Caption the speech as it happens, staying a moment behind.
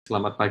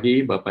Selamat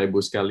pagi Bapak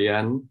Ibu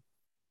sekalian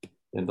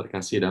yang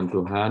terkasih dalam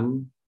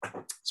Tuhan.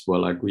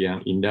 Sebuah lagu yang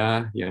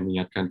indah yang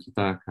mengingatkan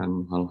kita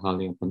akan hal-hal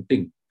yang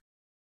penting,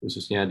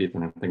 khususnya di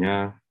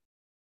tengah-tengah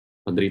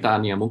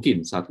penderitaan yang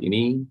mungkin saat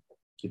ini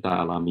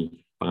kita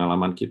alami.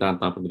 Pengalaman kita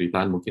tentang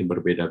penderitaan mungkin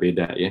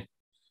berbeda-beda ya.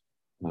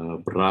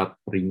 Berat,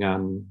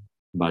 ringan,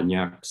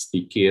 banyak,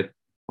 sedikit,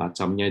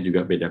 macamnya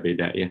juga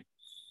beda-beda ya.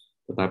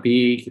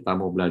 Tetapi kita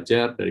mau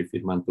belajar dari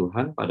firman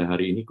Tuhan pada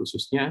hari ini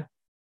khususnya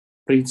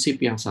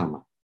prinsip yang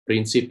sama,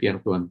 prinsip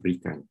yang Tuhan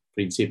berikan,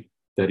 prinsip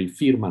dari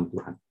firman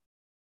Tuhan.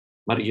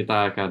 Mari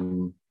kita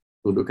akan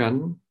tundukkan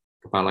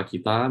kepala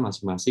kita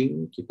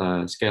masing-masing,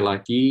 kita sekali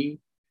lagi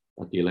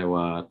tadi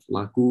lewat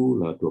lagu,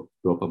 lewat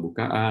doa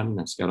pembukaan,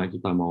 nah sekarang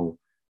kita mau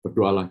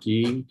berdoa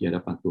lagi di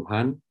hadapan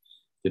Tuhan,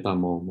 kita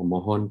mau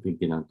memohon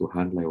pimpinan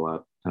Tuhan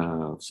lewat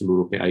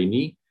seluruh PA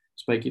ini,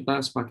 supaya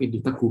kita semakin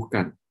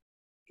diteguhkan,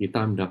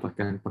 kita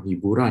mendapatkan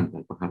penghiburan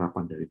dan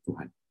pengharapan dari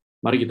Tuhan.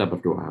 Mari kita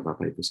berdoa,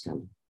 Bapak Ibu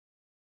sekalian.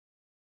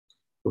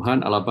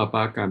 Tuhan Allah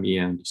Bapa kami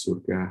yang di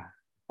surga,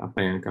 apa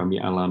yang kami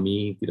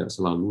alami tidak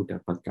selalu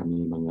dapat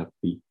kami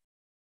mengerti.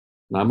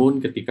 Namun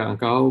ketika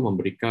Engkau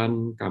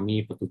memberikan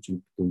kami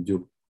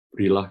petunjuk-petunjuk,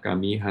 berilah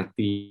kami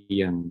hati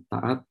yang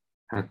taat,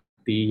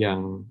 hati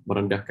yang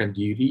merendahkan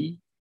diri,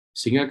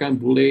 sehingga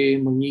kami boleh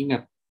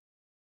mengingat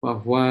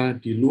bahwa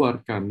di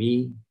luar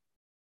kami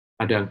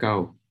ada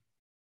Engkau,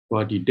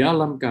 bahwa di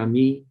dalam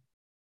kami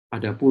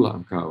ada pula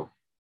Engkau.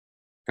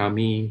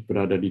 Kami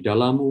berada di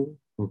dalam-Mu,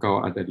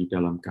 Engkau ada di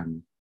dalam kami.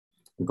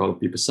 Engkau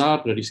lebih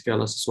besar dari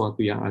segala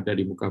sesuatu yang ada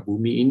di muka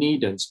bumi ini,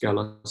 dan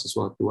segala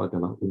sesuatu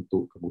adalah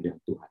untuk kemuliaan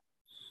Tuhan.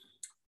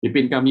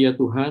 Pimpin kami ya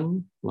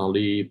Tuhan,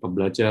 melalui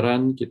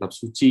pembelajaran kitab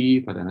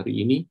suci pada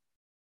hari ini,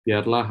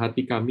 biarlah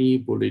hati kami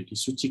boleh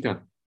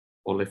disucikan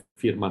oleh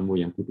firman-Mu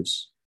yang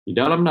kudus. Di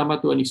dalam nama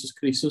Tuhan Yesus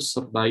Kristus,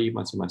 sertai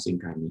masing-masing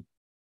kami.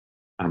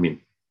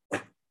 Amin.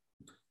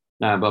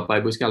 Nah,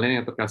 Bapak Ibu sekalian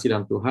yang terkasih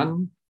dalam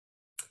Tuhan,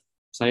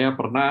 saya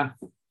pernah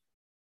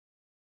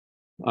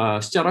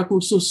secara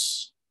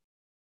khusus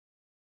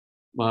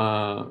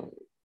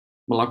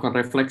melakukan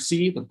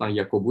refleksi tentang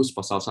Yakobus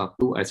pasal 1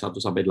 ayat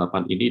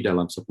 1-8 ini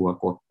dalam sebuah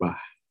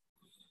khotbah.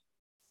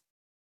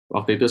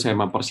 Waktu itu saya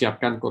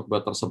mempersiapkan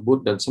khotbah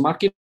tersebut, dan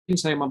semakin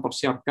saya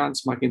mempersiapkan,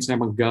 semakin saya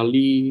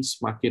menggali,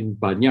 semakin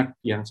banyak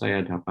yang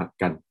saya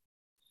dapatkan.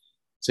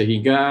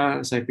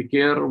 Sehingga saya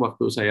pikir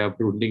waktu saya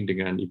berunding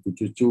dengan ibu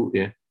cucu,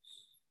 ya,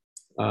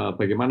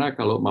 bagaimana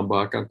kalau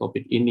membawakan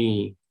topik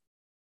ini.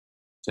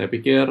 Saya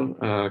pikir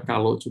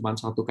kalau cuma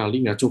satu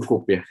kali nggak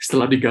cukup ya.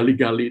 Setelah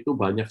digali-gali itu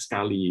banyak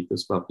sekali. Itu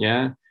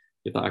sebabnya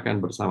kita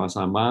akan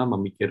bersama-sama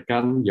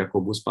memikirkan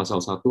Yakobus pasal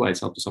 1 ayat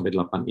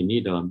 1-8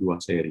 ini dalam 2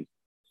 seri.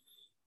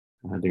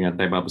 Dengan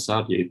tema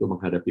besar yaitu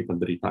menghadapi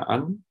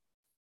penderitaan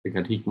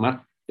dengan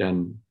hikmat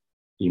dan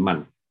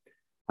iman.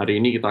 Hari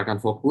ini kita akan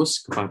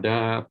fokus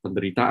kepada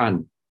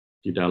penderitaan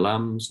di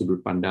dalam sudut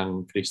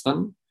pandang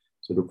Kristen,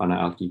 sudut pandang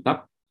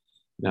Alkitab.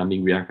 Nah,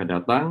 minggu yang akan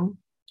datang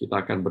kita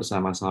akan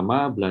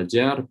bersama-sama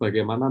belajar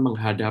bagaimana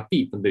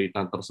menghadapi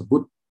penderitaan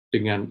tersebut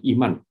dengan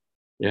iman.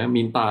 Ya,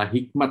 minta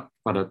hikmat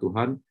pada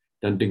Tuhan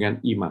dan dengan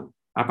iman.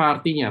 Apa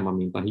artinya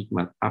meminta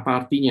hikmat?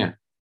 Apa artinya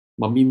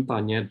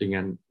memintanya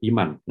dengan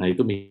iman? Nah,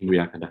 itu minggu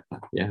yang akan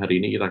datang. Ya, hari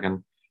ini kita akan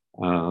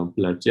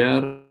belajar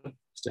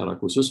secara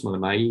khusus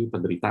mengenai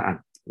penderitaan.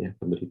 Ya,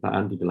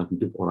 penderitaan di dalam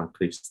hidup orang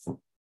Kristen.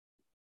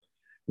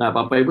 Nah,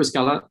 Bapak Ibu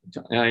sekalian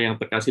yang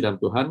terkasih dalam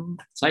Tuhan,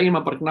 saya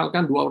ingin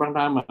memperkenalkan dua orang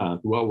nama,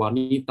 dua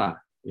wanita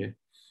ya,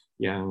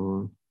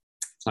 yang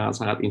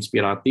sangat-sangat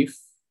inspiratif.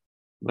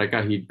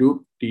 Mereka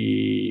hidup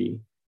di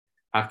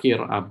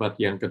akhir abad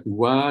yang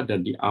kedua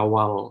dan di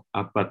awal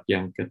abad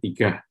yang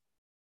ketiga.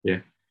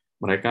 Ya,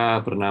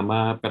 mereka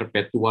bernama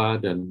Perpetua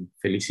dan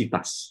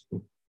Felicitas.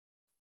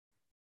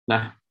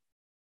 Nah,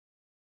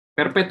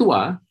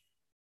 Perpetua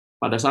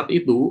pada saat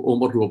itu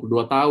umur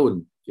 22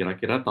 tahun,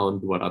 kira-kira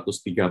tahun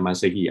 203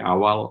 Masehi,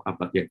 awal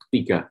abad yang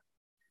ketiga.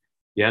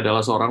 Dia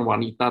adalah seorang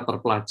wanita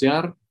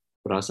terpelajar,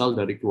 berasal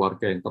dari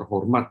keluarga yang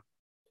terhormat,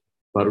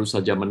 baru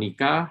saja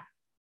menikah,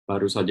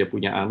 baru saja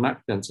punya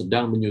anak, dan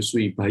sedang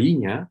menyusui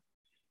bayinya,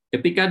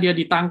 ketika dia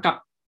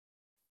ditangkap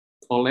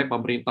oleh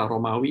pemerintah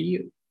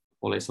Romawi,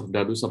 oleh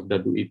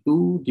serdadu-serdadu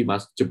itu,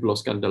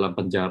 dijebloskan dalam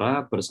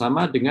penjara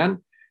bersama dengan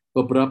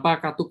beberapa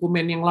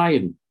katekumen yang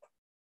lain.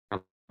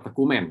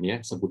 Katekumen, ya,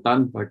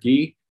 sebutan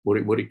bagi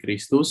murid-murid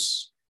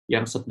Kristus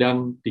yang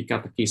sedang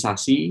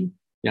dikatekisasi,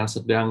 yang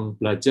sedang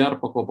belajar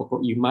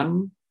pokok-pokok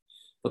iman,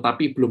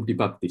 tetapi belum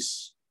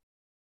dibaptis.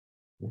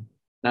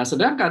 Nah,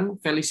 sedangkan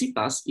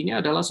Felicitas ini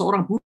adalah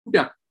seorang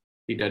budak,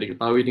 tidak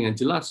diketahui dengan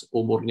jelas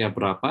umurnya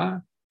berapa,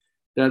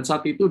 dan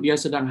saat itu dia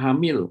sedang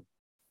hamil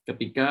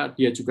ketika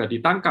dia juga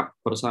ditangkap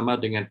bersama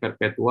dengan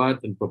Perpetua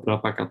dan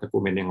beberapa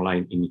katekumen yang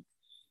lain ini.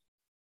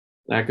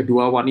 Nah,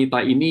 kedua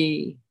wanita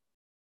ini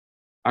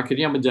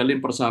akhirnya menjalin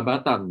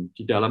persahabatan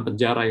di dalam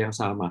penjara yang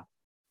sama.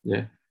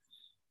 Ya.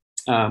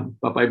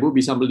 Bapak Ibu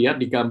bisa melihat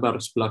di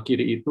gambar sebelah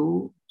kiri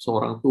itu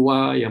seorang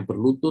tua yang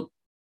berlutut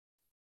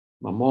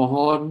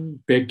memohon,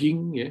 begging,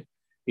 ya.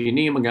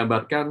 Ini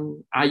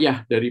menggambarkan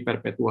ayah dari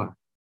Perpetua.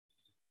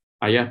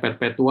 Ayah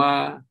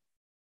Perpetua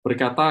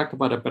berkata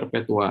kepada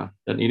Perpetua,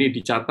 dan ini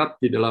dicatat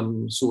di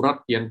dalam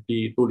surat yang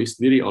ditulis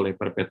sendiri oleh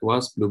Perpetua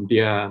sebelum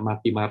dia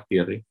mati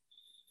martir.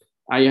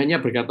 Ayahnya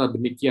berkata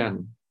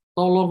demikian,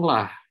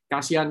 tolonglah,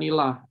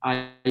 kasihanilah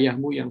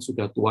ayahmu yang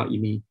sudah tua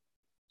ini,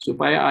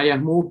 supaya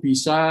ayahmu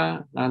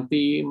bisa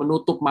nanti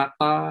menutup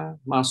mata,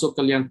 masuk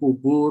ke liang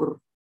kubur,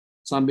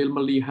 sambil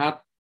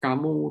melihat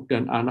kamu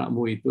dan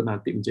anakmu itu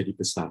nanti menjadi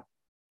besar.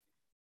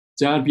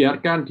 Jangan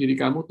biarkan diri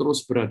kamu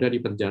terus berada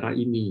di penjara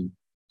ini.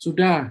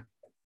 Sudah,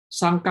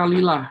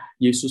 sangkalilah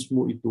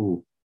Yesusmu itu.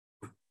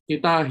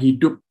 Kita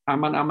hidup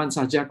aman-aman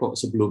saja kok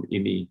sebelum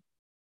ini.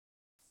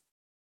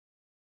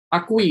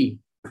 Akui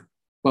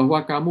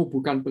bahwa kamu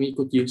bukan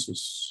pengikut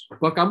Yesus,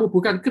 bahwa kamu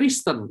bukan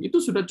Kristen,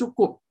 itu sudah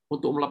cukup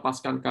untuk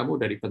melepaskan kamu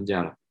dari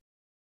penjara.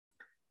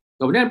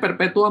 Kemudian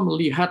Perpetua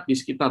melihat di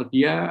sekitar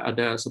dia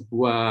ada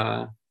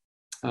sebuah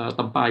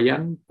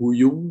tempayan,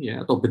 buyung,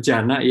 ya, atau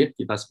bejana, ya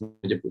kita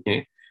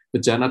menyebutnya.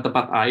 Bejana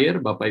tempat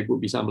air, Bapak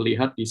Ibu bisa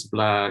melihat di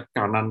sebelah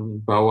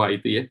kanan bawah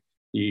itu, ya,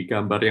 di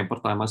gambar yang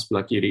pertama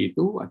sebelah kiri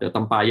itu ada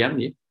tempayan,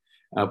 ya,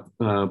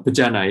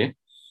 bejana, ya.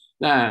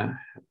 Nah,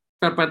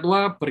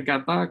 Perpetua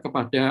berkata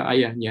kepada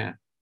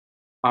ayahnya,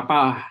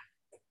 Papa,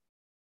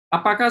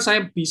 apakah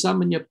saya bisa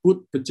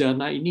menyebut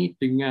bejana ini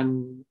dengan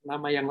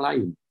nama yang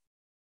lain?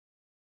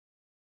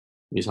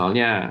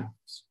 Misalnya,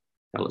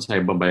 kalau saya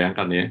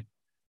membayangkan, ya,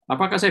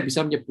 apakah saya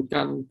bisa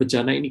menyebutkan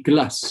bejana ini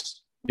gelas?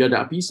 Ya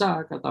tidak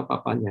bisa, kata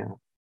papanya.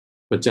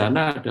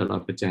 Bejana adalah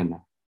bejana.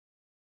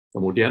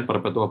 Kemudian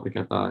Perpetua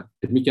berkata,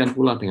 demikian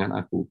pula dengan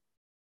aku.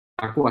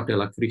 Aku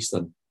adalah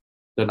Kristen,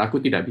 dan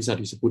aku tidak bisa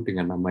disebut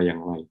dengan nama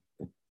yang lain.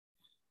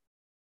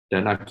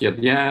 Dan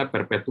akhirnya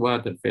Perpetua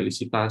dan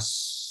Felicitas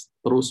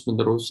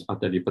terus-menerus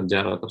ada di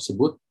penjara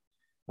tersebut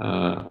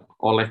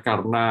oleh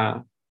karena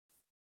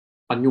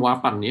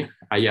penyuapan, ya,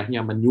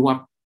 ayahnya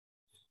menyuap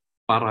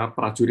para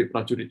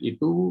prajurit-prajurit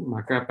itu,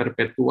 maka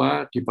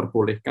Perpetua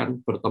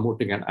diperbolehkan bertemu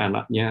dengan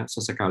anaknya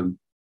sesekali.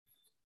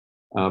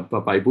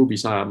 Bapak Ibu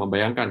bisa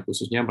membayangkan,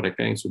 khususnya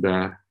mereka yang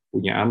sudah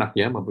punya anak,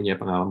 ya, mempunyai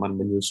pengalaman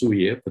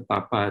menyusui, ya,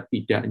 betapa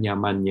tidak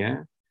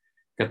nyamannya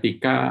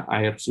ketika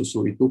air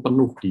susu itu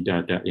penuh di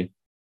dada, ya.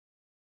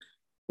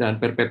 Dan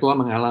Perpetua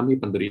mengalami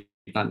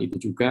penderitaan itu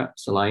juga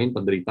selain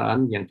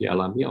penderitaan yang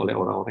dialami oleh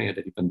orang-orang yang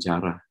ada di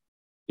penjara.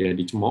 Dia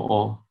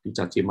dicemooh,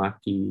 dicaci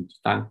maki,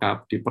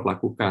 ditangkap,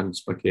 diperlakukan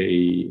sebagai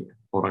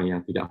orang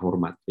yang tidak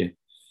hormat. Ya.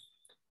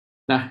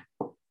 Nah,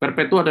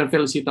 Perpetua dan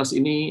Felicitas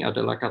ini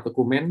adalah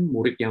katekumen,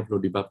 murid yang belum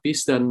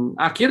dibaptis, dan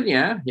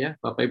akhirnya, ya,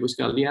 Bapak Ibu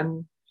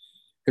sekalian,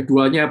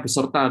 keduanya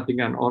beserta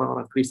dengan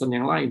orang-orang Kristen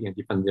yang lain yang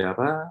di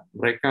penjara,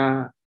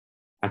 mereka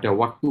ada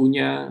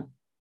waktunya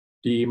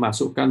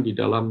dimasukkan di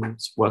dalam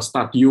sebuah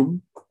stadium,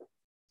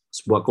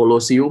 sebuah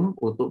kolosium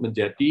untuk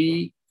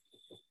menjadi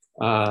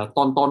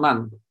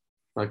tontonan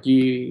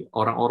bagi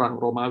orang-orang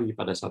Romawi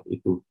pada saat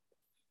itu.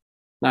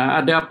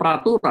 Nah, ada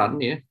peraturan,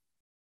 ya,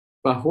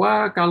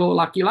 bahwa kalau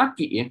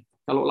laki-laki, ya,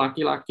 kalau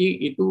laki-laki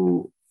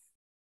itu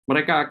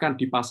mereka akan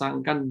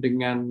dipasangkan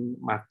dengan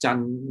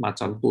macan,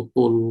 macan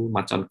tutul,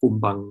 macan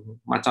kumbang,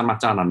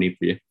 macan-macanan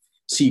itu, ya,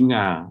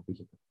 singa.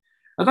 Begitu.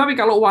 Tetapi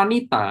kalau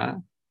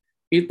wanita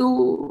itu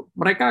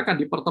mereka akan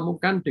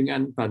dipertemukan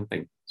dengan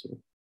banteng,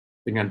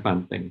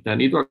 dan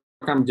itu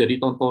akan menjadi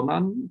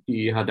tontonan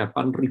di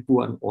hadapan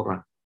ribuan orang.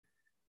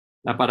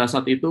 Nah, pada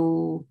saat itu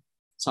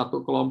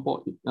satu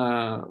kelompok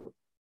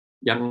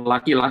yang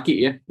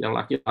laki-laki, ya, yang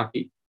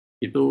laki-laki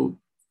itu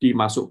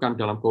dimasukkan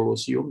dalam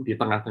kolosium di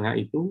tengah-tengah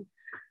itu.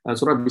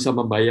 Saudara bisa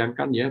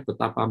membayangkan, ya,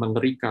 betapa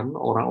mengerikan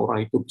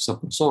orang-orang itu bisa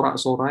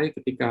bersorak-sorai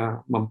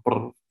ketika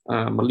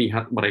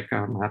melihat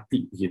mereka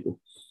mati, gitu.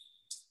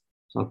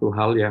 Satu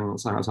hal yang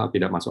sangat-sangat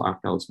tidak masuk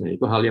akal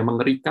sebenarnya. Itu hal yang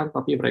mengerikan,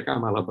 tapi mereka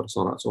malah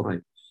bersorak-sorai.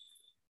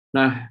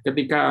 Nah,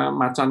 ketika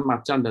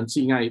macan-macan dan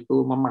singa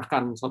itu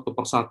memakan satu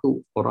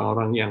persatu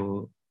orang-orang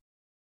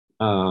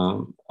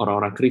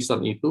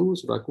Kristen itu,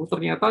 saudaraku,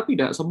 ternyata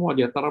tidak semua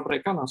di antara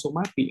mereka langsung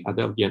mati.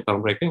 Ada di antara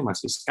mereka yang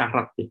masih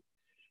sekarat. Ya.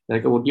 Dan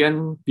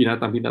kemudian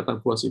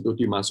binatang-binatang buas itu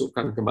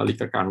dimasukkan kembali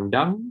ke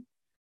kandang,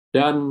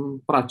 dan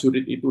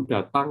prajurit itu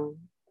datang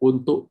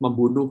untuk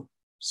membunuh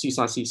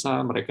sisa-sisa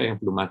mereka yang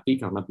belum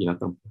mati karena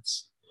binatang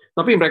buas.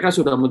 Tapi mereka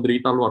sudah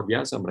menderita luar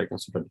biasa, mereka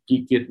sudah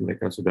digigit,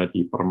 mereka sudah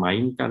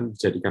dipermainkan,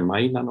 dijadikan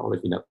mainan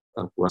oleh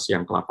binatang buas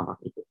yang kelaparan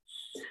itu.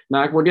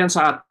 Nah, kemudian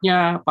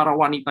saatnya para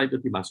wanita itu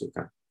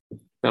dimasukkan.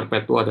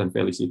 Perpetua dan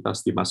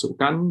Felicitas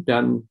dimasukkan,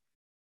 dan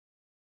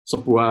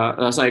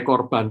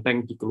seekor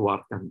banteng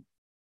dikeluarkan.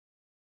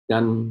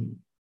 Dan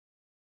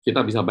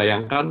kita bisa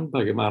bayangkan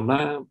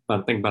bagaimana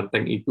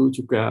banteng-banteng itu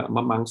juga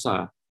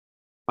memangsa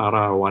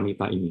para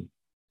wanita ini.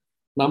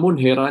 Namun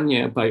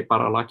herannya, baik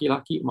para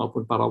laki-laki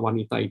maupun para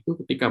wanita itu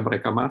ketika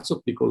mereka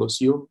masuk di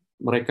kolosium,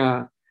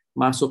 mereka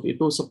masuk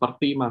itu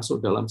seperti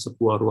masuk dalam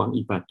sebuah ruang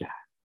ibadah.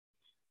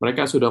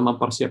 Mereka sudah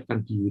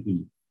mempersiapkan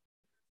diri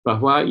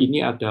bahwa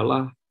ini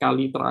adalah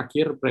kali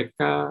terakhir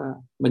mereka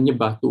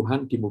menyembah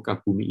Tuhan di muka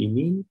bumi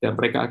ini, dan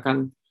mereka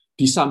akan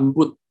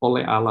disambut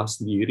oleh Allah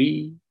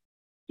sendiri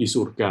di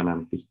surga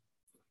nanti.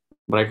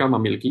 Mereka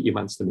memiliki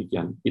iman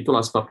sedemikian.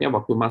 Itulah sebabnya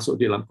waktu masuk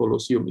di dalam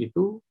kolosium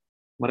itu,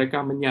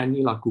 mereka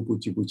menyanyi lagu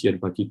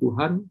puji-pujian bagi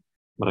Tuhan,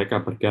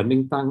 mereka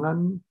bergandeng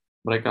tangan,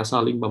 mereka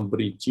saling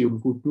memberi cium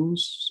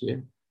kudus, ya.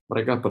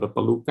 Mereka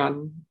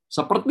berpelukan,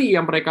 seperti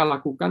yang mereka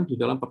lakukan di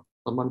dalam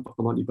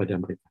pertemuan-pertemuan ibadah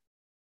mereka.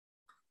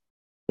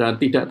 Dan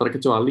tidak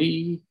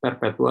terkecuali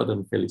Perpetua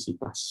dan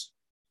Felicitas.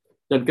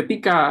 Dan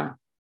ketika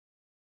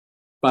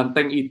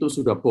banteng itu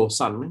sudah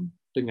bosan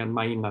dengan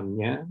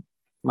mainannya,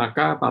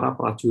 maka para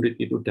prajurit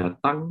itu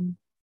datang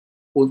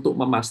untuk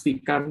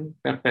memastikan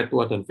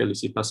Perpetua dan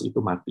Felicitas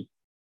itu mati.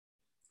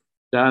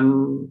 Dan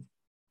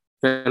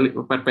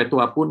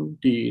Perpetua pun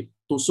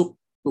ditusuk,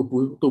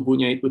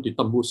 tubuhnya itu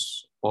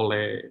ditembus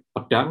oleh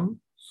pedang.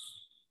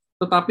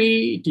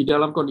 Tetapi di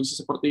dalam kondisi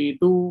seperti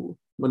itu,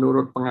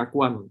 menurut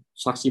pengakuan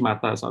saksi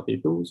mata saat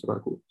itu,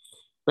 saudaraku,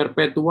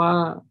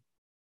 Perpetua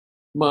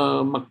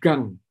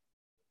memegang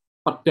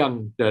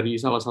pedang dari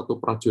salah satu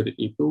prajurit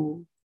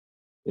itu,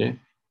 ya,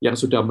 yang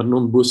sudah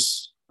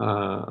menembus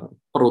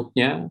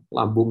perutnya,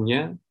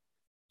 lambungnya,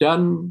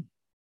 dan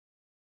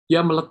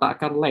dia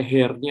meletakkan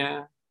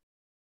lehernya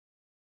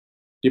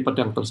di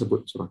pedang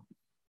tersebut, saudaraku.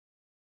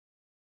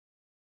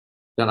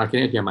 Dan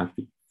akhirnya dia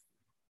mati.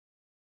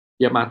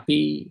 Dia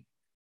mati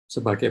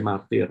sebagai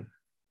martir.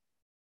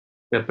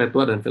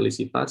 Perpetua dan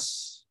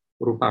Felicitas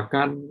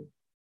merupakan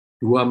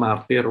dua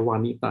martir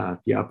wanita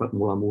di abad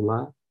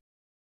mula-mula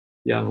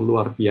yang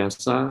luar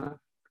biasa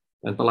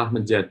dan telah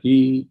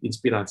menjadi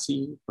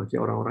inspirasi bagi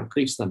orang-orang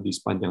Kristen di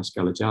sepanjang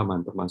segala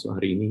zaman, termasuk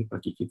hari ini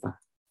bagi kita.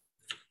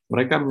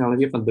 Mereka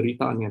mengalami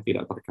penderitaan yang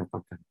tidak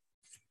terkatakan.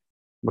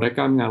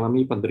 Mereka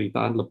mengalami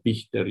penderitaan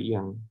lebih dari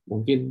yang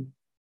mungkin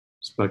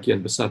sebagian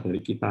besar dari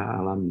kita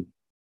alami.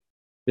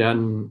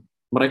 Dan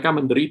mereka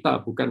menderita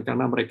bukan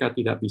karena mereka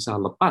tidak bisa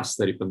lepas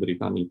dari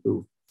penderitaan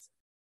itu.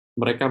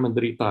 Mereka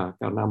menderita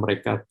karena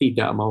mereka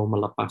tidak mau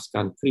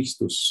melepaskan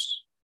Kristus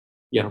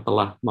yang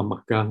telah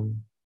memegang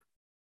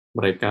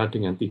mereka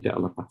dengan tidak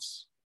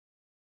lepas.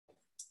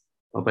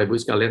 Bapak Ibu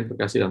sekalian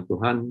terkasih dalam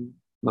Tuhan,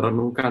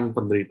 merenungkan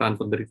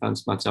penderitaan-penderitaan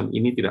semacam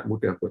ini tidak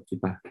mudah buat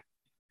kita.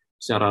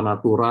 Secara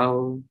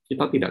natural,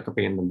 kita tidak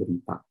kepengen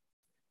menderita.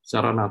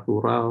 Secara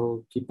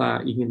natural,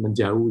 kita ingin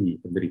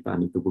menjauhi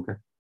penderitaan itu, bukan?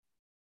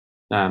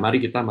 Nah,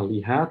 mari kita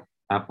melihat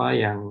apa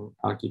yang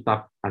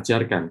Alkitab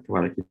ajarkan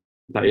kepada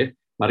kita, ya.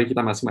 Mari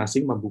kita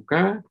masing-masing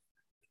membuka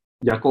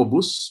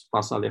Yakobus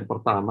pasal yang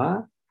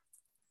pertama,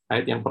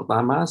 ayat yang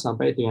pertama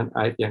sampai dengan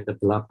ayat yang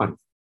ke-8.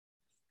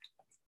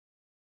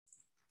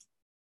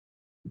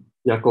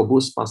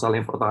 Yakobus pasal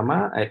yang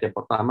pertama, ayat yang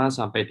pertama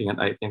sampai dengan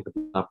ayat yang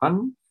ke-8.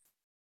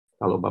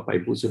 Kalau Bapak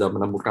Ibu sudah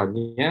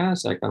menemukannya,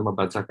 saya akan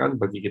membacakan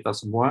bagi kita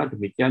semua,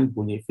 demikian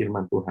bunyi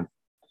firman Tuhan.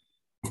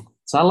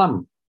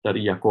 Salam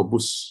dari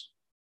Yakobus.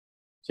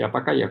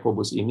 Siapakah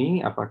Yakobus ini?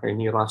 Apakah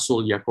ini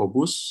Rasul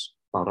Yakobus?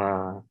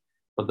 Para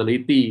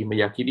peneliti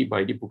meyakini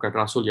bahwa ini bukan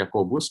Rasul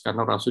Yakobus,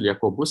 karena Rasul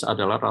Yakobus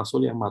adalah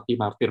Rasul yang mati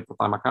martir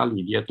pertama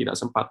kali. Dia tidak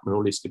sempat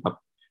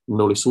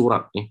menulis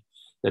surat.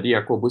 Jadi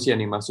Yakobus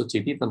yang dimaksud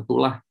sini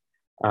tentulah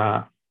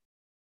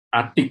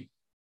adik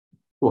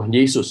Tuhan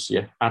Yesus,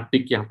 ya,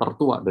 adik yang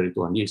tertua dari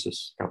Tuhan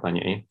Yesus,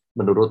 katanya, ya,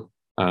 menurut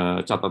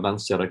catatan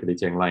sejarah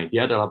gereja yang lain.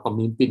 Dia adalah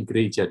pemimpin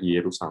gereja di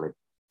Yerusalem.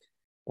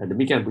 Nah,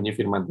 demikian bunyi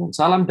firman Tuhan.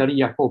 Salam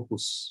dari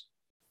Yakobus,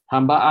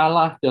 hamba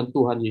Allah dan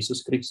Tuhan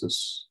Yesus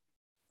Kristus,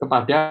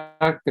 kepada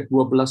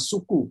ke-12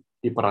 suku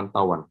di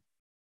perantauan.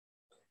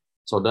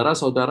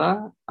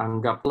 Saudara-saudara,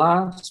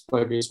 anggaplah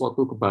sebagai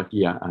suatu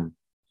kebahagiaan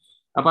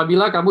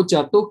apabila kamu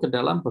jatuh ke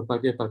dalam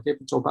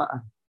berbagai-bagai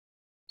pencobaan.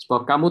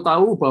 Sebab kamu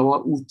tahu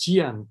bahwa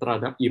ujian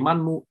terhadap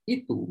imanmu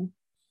itu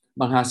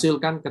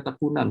menghasilkan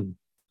ketekunan.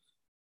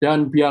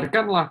 Dan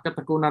biarkanlah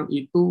ketekunan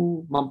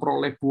itu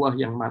memperoleh buah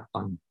yang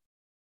matang,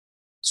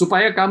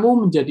 supaya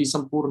kamu menjadi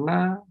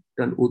sempurna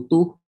dan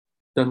utuh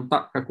dan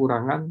tak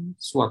kekurangan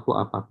suatu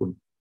apapun.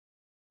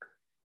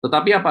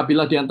 Tetapi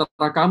apabila di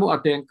antara kamu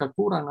ada yang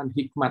kekurangan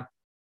hikmat,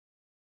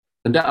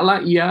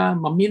 hendaklah ia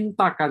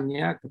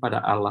memintakannya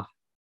kepada Allah,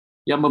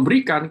 yang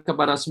memberikan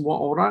kepada semua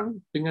orang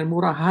dengan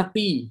murah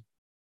hati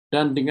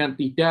dan dengan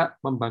tidak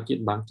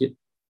membangkit-bangkit.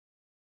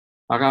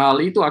 Maka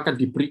hal itu akan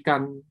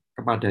diberikan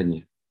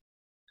kepadanya.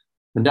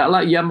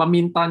 Hendaklah ia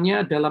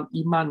memintanya dalam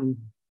iman,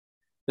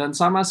 dan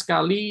sama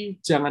sekali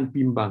jangan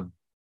bimbang.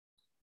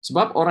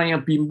 Sebab orang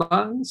yang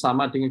bimbang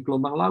sama dengan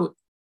gelombang laut,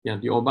 yang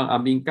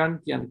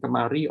diombang-ambingkan kian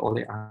kemari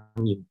oleh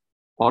angin.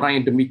 Orang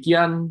yang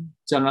demikian,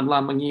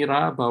 janganlah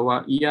mengira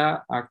bahwa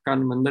ia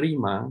akan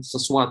menerima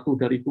sesuatu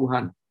dari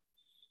Tuhan.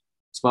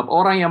 Sebab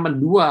orang yang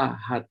mendua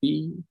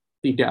hati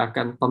tidak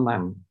akan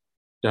tenang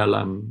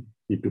dalam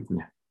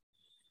hidupnya.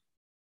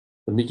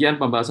 Demikian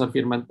pembacaan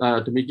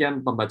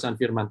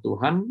firman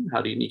Tuhan.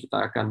 Hari ini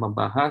kita akan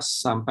membahas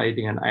sampai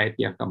dengan ayat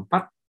yang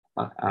keempat,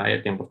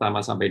 ayat yang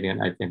pertama sampai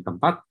dengan ayat yang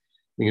keempat.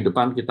 Minggu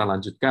depan kita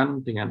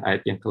lanjutkan dengan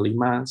ayat yang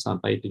kelima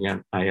sampai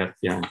dengan ayat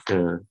yang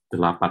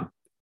ke-8.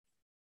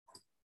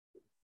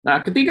 Nah,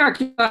 ketika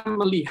kita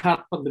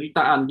melihat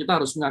penderitaan,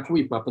 kita harus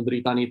mengakui bahwa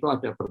penderitaan itu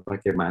ada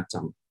berbagai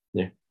macam.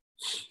 Ya.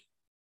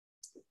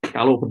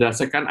 Kalau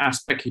berdasarkan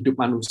aspek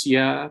hidup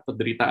manusia,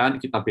 penderitaan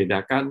kita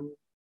bedakan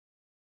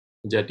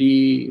menjadi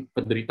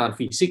penderitaan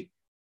fisik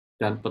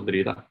dan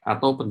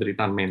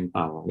penderitaan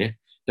mental, ya.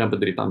 Dan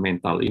penderitaan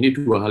mental ini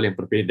dua hal yang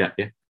berbeda,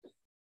 ya.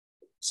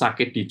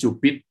 Sakit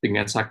dicubit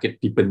dengan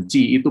sakit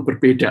dibenci itu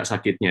berbeda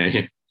sakitnya,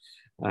 ya.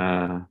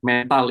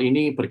 Mental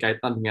ini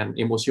berkaitan dengan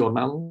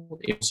emosional,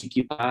 emosi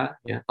kita,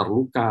 ya,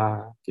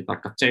 terluka, kita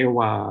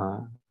kecewa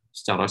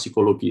secara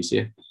psikologis,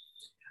 ya.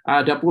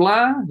 Ada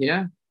pula,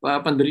 ya,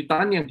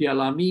 penderitaan yang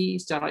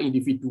dialami secara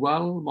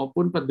individual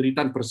maupun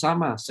penderitaan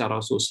bersama secara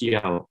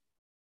sosial,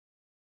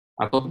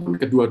 ataupun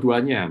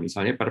kedua-duanya.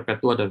 Misalnya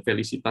Perpetua dan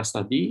Felicitas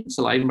tadi,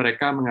 selain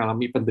mereka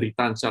mengalami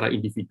penderitaan secara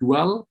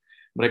individual,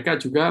 mereka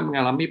juga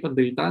mengalami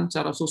penderitaan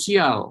secara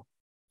sosial,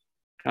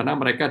 karena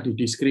mereka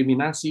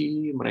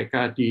didiskriminasi,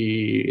 mereka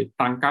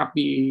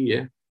ditangkapi,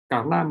 ya,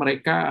 karena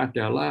mereka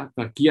adalah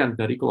bagian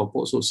dari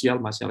kelompok sosial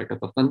masyarakat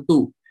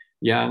tertentu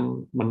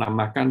yang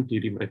menamakan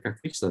diri mereka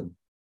Kristen,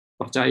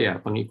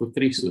 percaya pengikut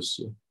Kristus,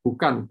 ya,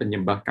 bukan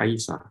penyembah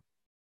kaisar.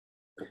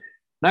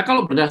 Nah,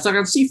 kalau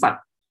berdasarkan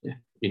sifat,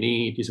 ya,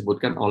 ini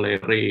disebutkan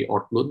oleh Ray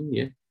Ortlund,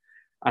 ya,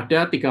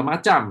 ada 3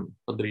 macam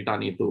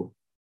penderitaan itu.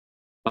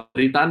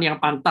 Penderitaan yang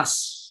pantas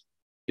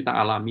kita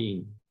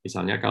alami,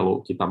 misalnya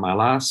kalau kita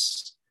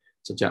malas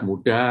sejak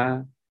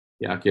muda,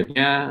 ya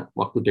akhirnya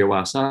waktu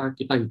dewasa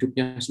kita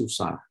hidupnya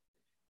susah,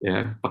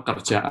 ya,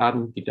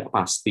 pekerjaan tidak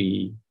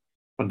pasti,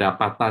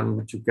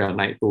 pendapatan juga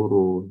naik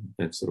turun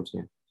dan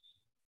seterusnya.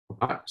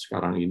 Pak,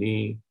 sekarang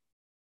ini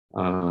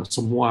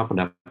semua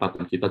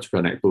pendapatan kita juga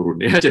naik turun,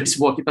 ya, jadi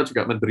semua kita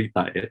juga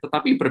menderita, ya,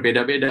 tetapi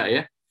berbeda-beda,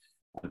 ya.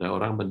 Ada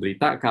orang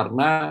menderita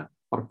karena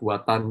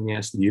perbuatannya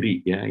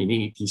sendiri, ya,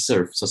 ini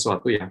deserve,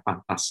 sesuatu yang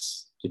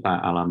pantas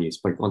kita alami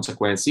sebagai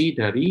konsekuensi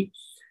dari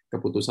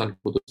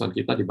keputusan-keputusan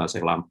kita di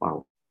masa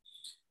lampau.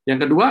 Yang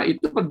kedua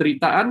itu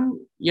penderitaan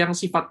yang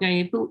sifatnya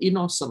itu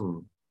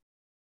innocent.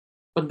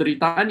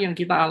 Penderitaan yang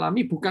kita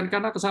alami bukan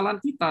karena kesalahan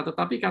kita,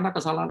 tetapi karena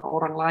kesalahan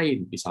orang lain.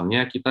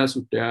 Misalnya kita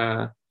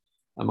sudah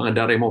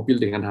mengendarai mobil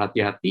dengan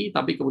hati-hati,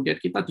 tapi kemudian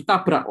kita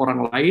ditabrak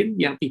orang lain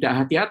yang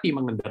tidak hati-hati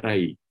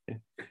mengendarai.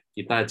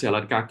 Kita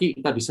jalan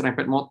kaki, kita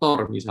diserempet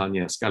motor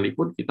misalnya,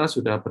 sekalipun kita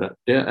sudah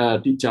berada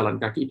di jalan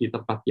kaki di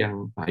tempat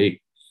yang baik.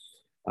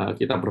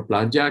 Kita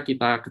berbelanja,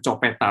 kita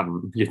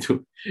kecopetan,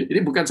 gitu. Ini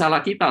bukan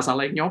salah kita,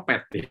 salah yang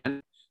nyopet, ya.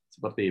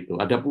 Seperti itu.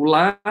 Ada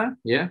pula,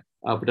 ya,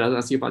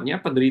 berdasarkan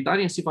sifatnya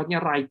penderitaan yang sifatnya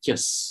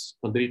righteous,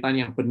 penderitaan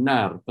yang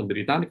benar,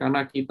 penderitaan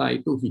karena kita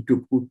itu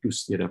hidup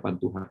kudus di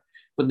hadapan Tuhan.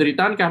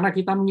 Penderitaan karena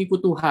kita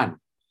mengikut Tuhan,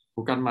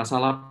 bukan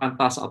masalah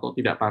pantas atau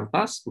tidak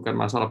pantas, bukan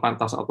masalah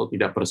pantas atau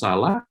tidak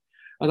bersalah,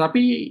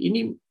 tapi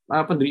ini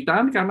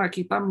penderitaan karena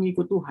kita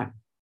mengikut Tuhan.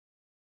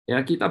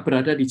 Ya, kita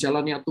berada di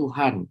jalannya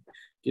Tuhan.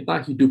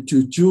 Kita hidup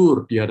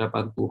jujur di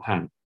hadapan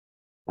Tuhan.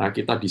 Nah,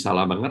 kita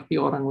disalah mengerti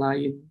orang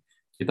lain,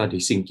 kita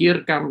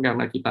disingkirkan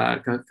karena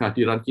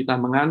kehadiran kita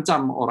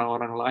mengancam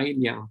orang-orang lain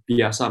yang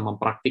biasa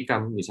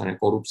mempraktikkan misalnya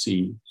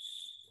korupsi.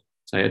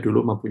 Saya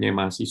dulu mempunyai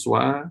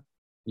mahasiswa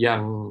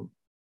yang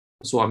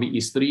suami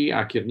istri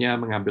akhirnya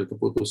mengambil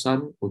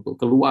keputusan untuk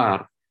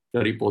keluar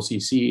dari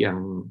posisi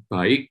yang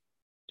baik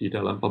di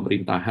dalam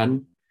pemerintahan.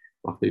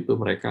 Waktu itu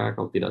mereka,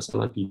 kalau tidak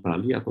salah, di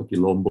Bali atau di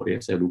Lombok, ya,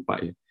 saya lupa,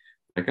 ya.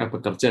 Mereka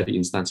bekerja di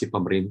instansi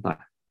pemerintah.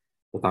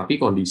 Tetapi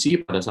kondisi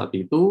pada saat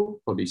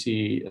itu,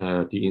 kondisi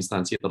di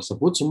instansi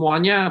tersebut,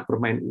 semuanya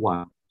bermain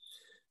uang.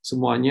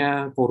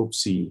 Semuanya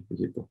korupsi,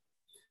 begitu.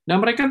 Nah,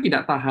 mereka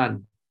tidak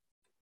tahan.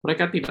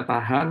 Mereka tidak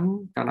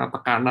tahan karena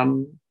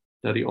tekanan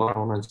dari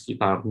orang-orang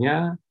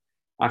sekitarnya.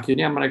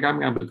 Akhirnya mereka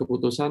mengambil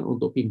keputusan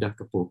untuk pindah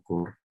ke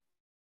Bogor.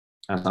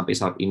 Nah, sampai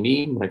saat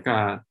ini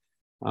mereka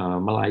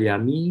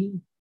melayani,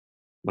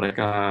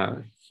 mereka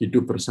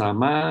hidup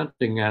bersama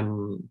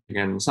dengan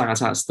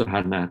sangat-sangat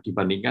sederhana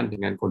dibandingkan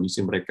dengan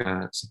kondisi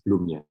mereka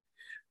sebelumnya.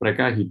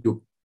 Mereka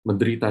hidup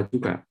menderita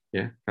juga,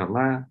 ya,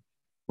 karena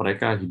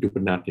mereka hidup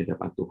benar di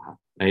hadapan Tuhan.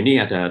 Nah, ini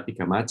ada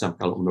 3 macam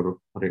kalau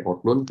menurut Ray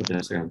Ortlund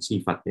berdasarkan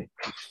sifatnya.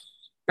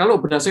 Kalau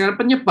berdasarkan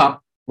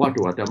penyebab,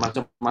 waduh, ada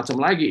macam-macam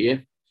lagi, ya.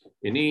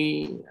 Ini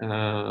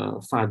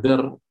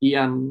Father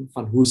Ian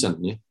van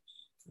Husen, ya,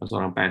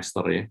 seorang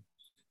pastor, ya.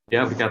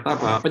 Dia berkata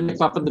bahwa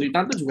penyebab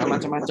penderitaan itu juga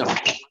macam-macam.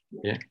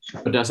 Ya.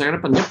 Berdasarkan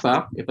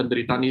penyebab, ya,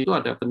 penderitaan itu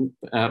ada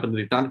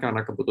penderitaan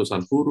karena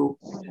keputusan buruk,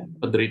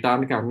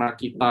 penderitaan karena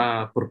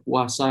kita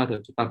berpuasa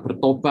dan kita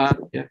bertobat.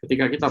 Ya.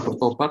 Ketika kita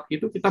bertobat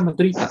itu kita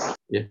menderita,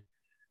 ya.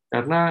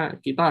 Karena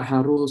kita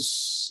harus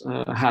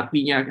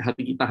hati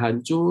kita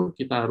hancur,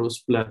 kita harus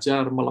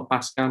belajar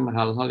melepaskan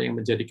hal-hal yang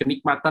menjadi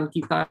kenikmatan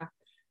kita,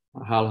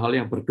 hal-hal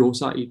yang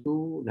berdosa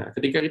itu. Nah,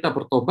 ketika kita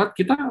bertobat,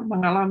 kita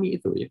mengalami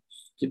itu, ya.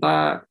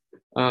 Kita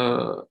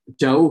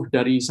jauh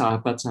dari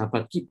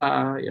sahabat-sahabat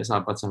kita, ya,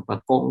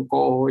 sahabat-sahabat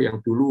kongko yang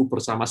dulu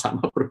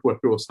bersama-sama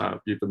berbuat dosa,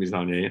 gitu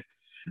misalnya, ya.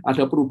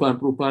 Ada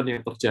perubahan-perubahan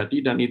yang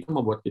terjadi dan itu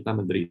membuat kita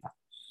menderita.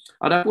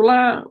 Ada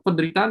pula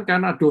penderitaan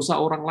karena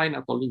dosa orang lain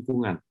atau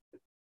lingkungan.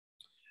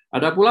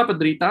 Ada pula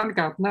penderitaan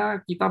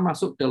karena kita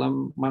masuk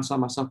dalam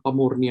masa-masa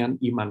pemurnian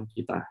iman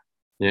kita,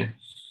 ya.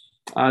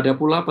 Ada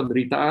pula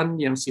penderitaan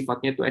yang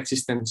sifatnya itu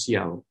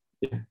eksistensial,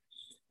 ya.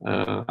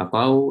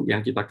 atau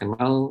yang kita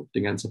kenal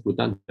dengan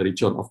sebutan dari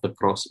John of the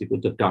Cross, itu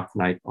The Dark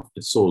Night of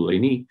the Soul.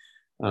 Ini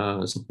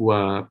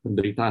sebuah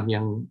penderitaan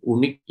yang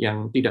unik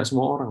yang tidak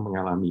semua orang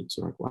mengalami,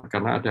 saudaraku,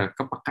 karena ada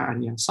kepekaan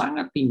yang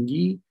sangat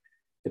tinggi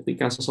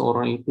ketika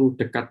seseorang itu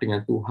dekat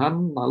dengan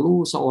Tuhan,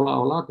 lalu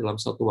seolah-olah dalam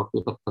satu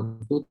waktu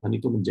tertentu Tuhan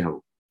itu menjauh.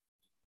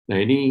 Nah,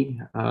 ini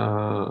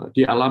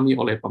dialami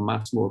oleh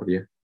pemazmur,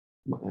 ya.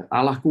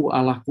 Allahku,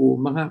 Allahku,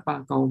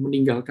 mengapa kau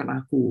meninggalkan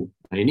aku?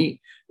 Nah, ini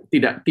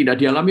tidak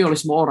dialami oleh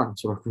semua orang,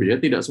 saudaraku,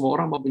 ya. Tidak semua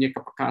orang mempunyai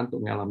kepekaan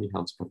untuk mengalami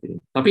hal seperti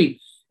ini. Tapi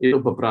itu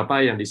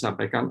beberapa yang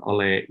disampaikan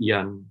oleh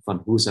Ian Van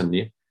Hoosen,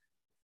 ya.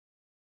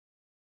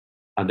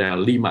 Ada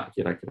 5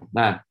 kira-kira.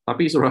 Nah,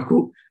 tapi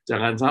saudaraku,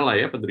 jangan salah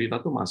ya, penderita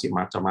itu masih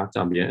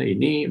macam-macam ya.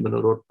 Ini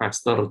menurut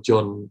Pastor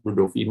John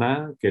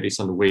Budovina,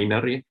 Garrison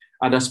Weiner, ya,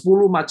 ada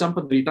 10 macam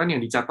penderitaan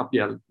yang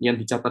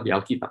dicatat di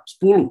Alkitab.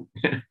 10.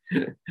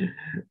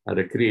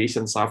 Ada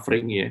creation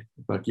suffering, ya,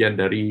 bagian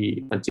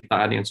dari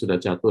penciptaan yang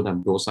sudah jatuh dan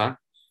dosa.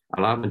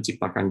 Allah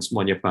menciptakan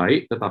semuanya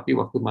baik, tetapi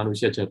waktu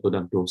manusia jatuh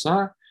dan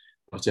dosa,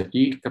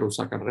 terjadi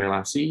kerusakan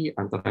relasi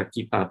antara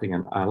kita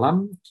dengan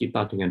alam,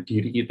 kita dengan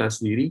diri kita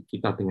sendiri,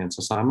 kita dengan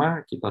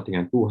sesama, kita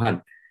dengan Tuhan.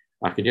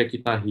 Akhirnya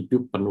kita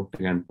hidup penuh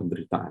dengan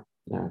penderitaan.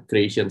 Nah,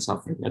 creation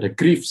suffering, ada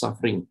grief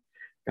suffering,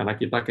 karena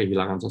kita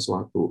kehilangan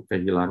sesuatu,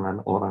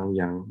 kehilangan orang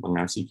yang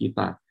mengasihi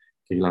kita,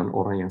 kehilangan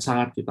orang yang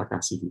sangat kita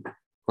kasihi.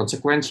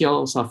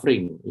 Consequential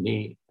suffering,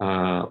 ini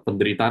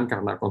penderitaan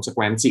karena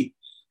konsekuensi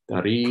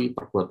dari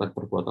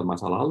perbuatan-perbuatan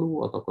masa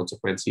lalu atau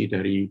konsekuensi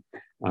dari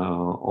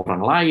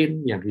orang lain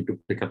yang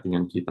hidup dekat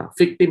dengan kita.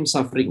 Victim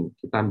suffering,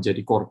 kita menjadi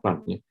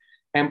korbannya.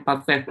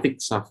 Empathetic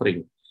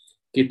suffering,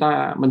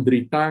 kita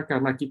menderita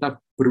karena kita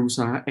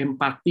berusaha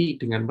empati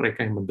dengan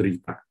mereka yang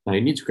menderita. Nah,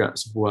 ini juga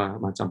sebuah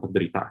macam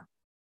penderitaan.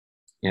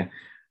 Ya.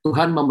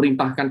 Tuhan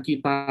memerintahkan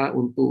kita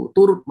untuk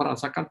turut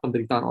merasakan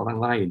penderitaan orang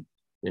lain.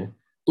 Ya.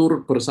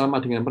 Turut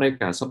bersama dengan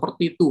mereka,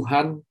 seperti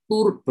Tuhan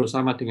turut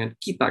bersama dengan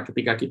kita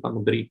ketika kita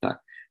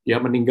menderita. Dia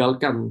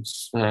meninggalkan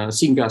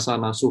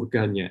singgasana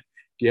surganya.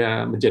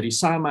 Dia menjadi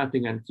sama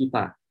dengan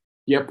kita.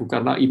 Dia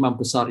bukanlah imam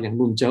besar yang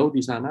nun jauh di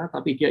sana,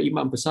 tapi dia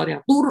imam besar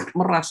yang turut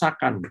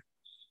merasakan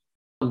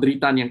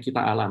penderitaan yang kita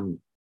alami.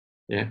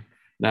 Ya.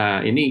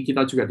 Nah, ini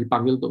kita juga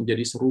dipanggil untuk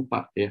menjadi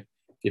serupa. Ya.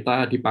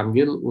 Kita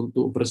dipanggil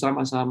untuk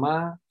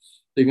bersama-sama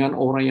dengan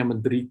orang yang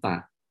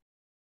menderita,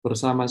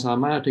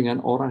 bersama-sama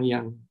dengan orang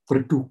yang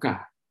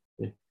berduka.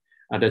 Ya.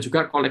 Ada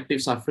juga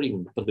collective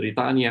suffering,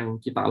 penderitaan yang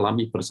kita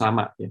alami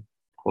bersama. Ya.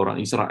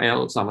 Orang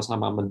Israel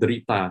sama-sama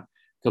menderita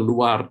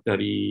keluar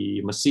dari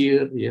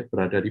Mesir, ya,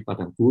 berada di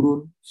padang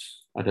gurun.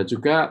 Ada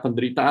juga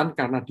penderitaan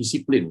karena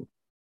disiplin,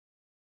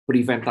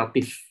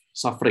 preventative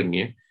suffering,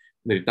 ya,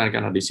 penderitaan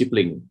karena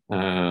disiplin.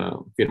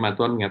 Firman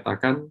Tuhan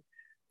mengatakan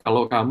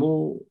kalau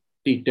kamu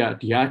tidak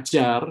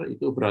diajar,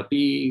 itu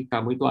berarti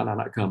kamu itu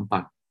anak-anak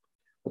gampang.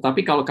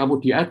 Tetapi kalau kamu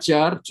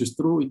diajar,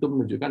 justru itu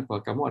menunjukkan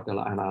bahwa kamu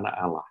adalah anak-anak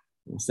Allah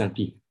yang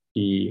sedang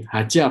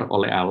dihajar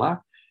oleh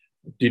Allah,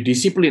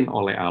 didisiplin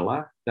oleh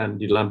Allah, dan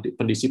di dalam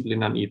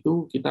pendisiplinan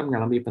itu kita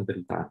mengalami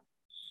penderitaan.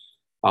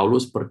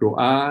 Paulus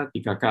berdoa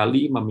 3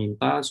 kali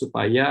meminta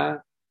supaya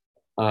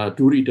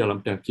duri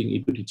dalam daging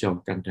itu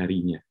dijauhkan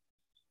darinya.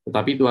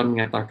 Tetapi Tuhan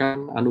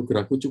mengatakan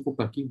anugerahku cukup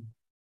bagimu.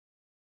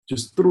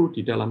 Justru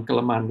di dalam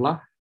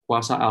kelemahanlah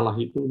kuasa Allah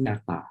itu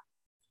nyata.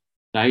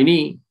 Nah,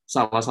 ini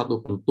salah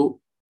satu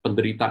bentuk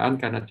penderitaan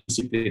karena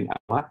disiplin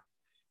Allah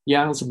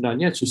yang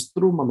sebenarnya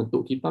justru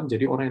membentuk kita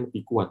menjadi orang yang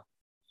lebih kuat.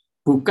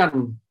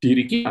 Bukan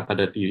diri kita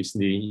pada diri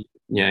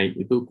sendirinya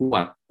itu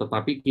kuat,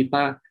 tetapi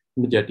kita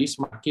menjadi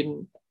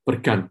semakin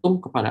bergantung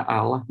kepada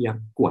Allah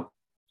yang kuat.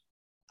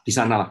 Di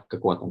sanalah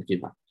kekuatan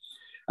kita.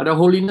 Ada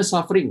holiness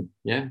suffering,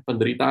 ya,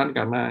 penderitaan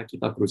karena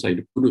kita berusaha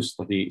hidup kudus.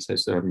 Tadi saya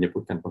sudah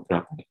menyebutkan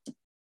beberapa.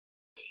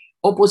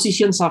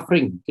 Opposition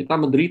suffering, kita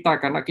menderita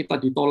karena kita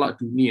ditolak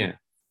dunia.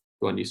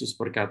 Tuhan Yesus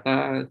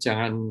berkata,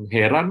 jangan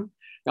heran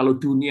kalau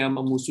dunia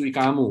memusuhi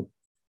kamu,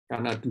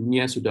 karena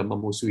dunia sudah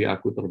memusuhi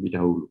aku terlebih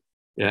dahulu.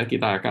 Ya,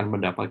 kita akan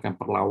mendapatkan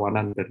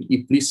perlawanan dari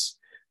iblis,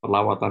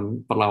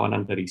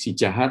 perlawanan dari si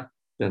jahat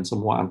dan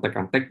semua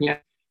antek-anteknya,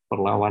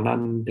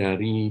 perlawanan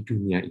dari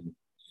dunia ini.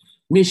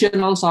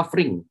 Missional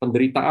suffering,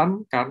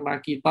 penderitaan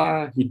karena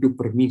kita hidup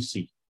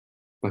bermisi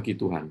bagi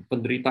Tuhan.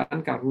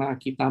 Penderitaan karena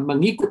kita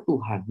mengikut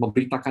Tuhan,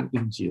 memberitakan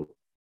Injil.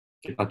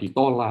 Kita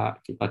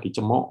ditolak, kita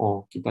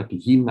dicemooh, kita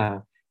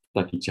dihina,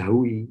 kita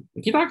dijauhi.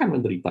 Kita akan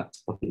menderita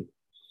seperti itu.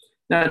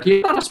 Nah,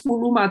 di antara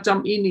 10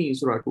 macam ini,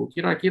 saudaraku,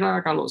 kira-kira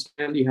kalau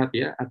saya lihat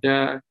ya,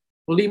 ada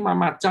 5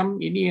 macam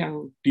ini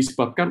yang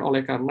disebabkan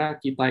oleh karena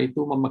kita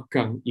itu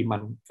memegang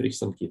iman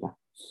Kristen kita.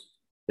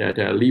 Ya,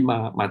 ada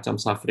 5 macam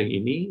suffering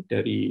ini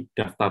dari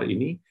daftar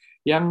ini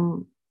yang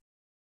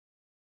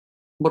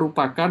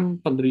merupakan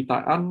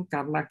penderitaan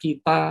karena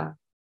kita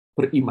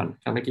beriman,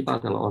 karena kita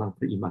adalah orang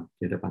beriman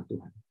di hadapan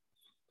Tuhan.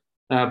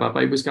 Nah,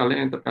 Bapak Ibu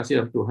sekalian yang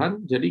terkasih dalam Tuhan,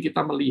 jadi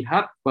kita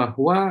melihat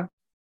bahwa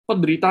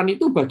penderitaan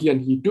itu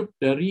bagian hidup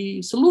dari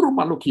seluruh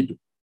makhluk hidup.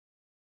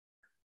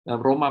 Dalam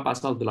Roma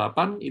pasal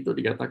 8 itu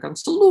dikatakan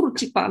seluruh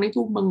ciptaan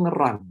itu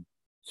mengerang.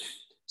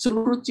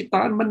 seluruh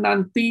ciptaan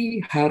menanti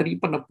hari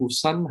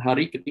penebusan,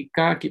 hari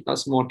ketika kita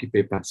semua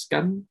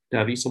dibebaskan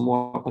dari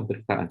semua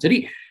penderitaan.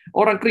 Jadi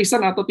orang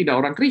Kristen atau tidak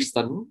orang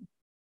Kristen,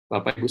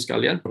 Bapak Ibu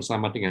sekalian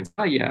bersama dengan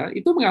saya,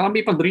 itu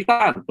mengalami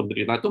penderitaan.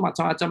 Penderitaan itu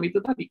macam-macam itu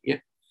tadi,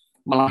 ya.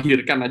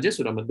 Melahirkan aja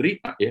sudah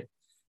menderita, ya.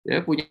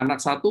 Ya, punya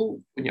anak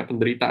satu, punya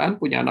penderitaan,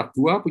 punya anak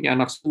dua, punya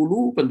anak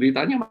 10,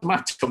 penderitaannya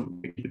macam-macam.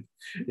 Gitu.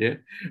 Ya.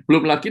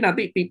 Belum lagi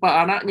nanti tipe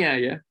anaknya,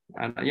 ya.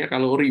 Anaknya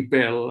kalau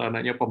rebel,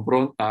 anaknya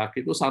pemberontak,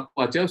 itu satu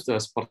aja sudah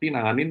seperti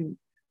nanganin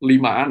 5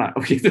 anak,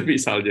 begitu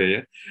misalnya,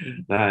 ya.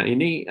 Nah,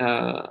 ini,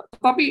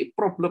 tapi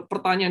problem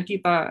pertanyaan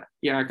kita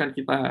yang akan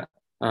kita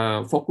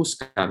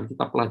fokuskan,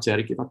 kita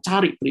pelajari, kita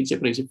cari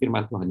prinsip-prinsip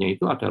firman Tuhan-nya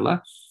itu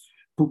adalah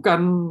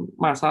bukan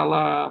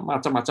masalah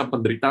macam-macam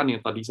penderitaan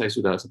yang tadi saya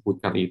sudah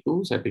sebutkan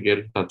itu, saya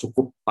pikir kita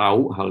cukup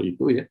tahu hal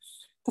itu, ya.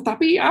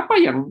 Tetapi apa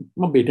yang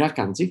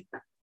membedakan sih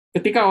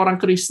ketika orang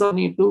Kristen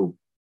itu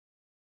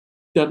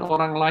dan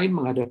orang lain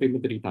menghadapi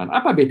penderitaan?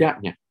 Apa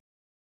bedanya?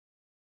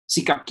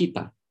 Sikap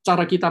kita,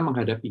 cara kita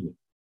menghadapinya.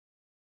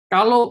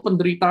 Kalau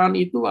penderitaan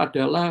itu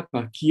adalah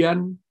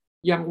bagian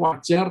yang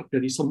wajar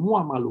dari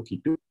semua makhluk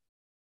hidup,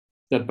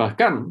 dan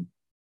bahkan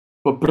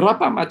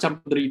beberapa macam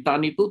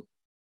penderitaan itu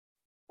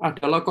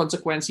adalah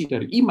konsekuensi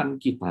dari iman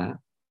kita,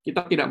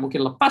 kita tidak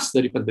mungkin lepas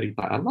dari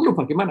penderitaan, lalu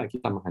bagaimana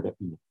kita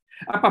menghadapinya?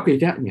 Apa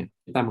bedanya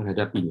kita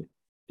menghadapinya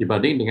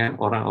dibanding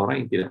dengan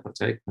orang-orang yang tidak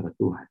percaya kepada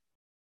Tuhan?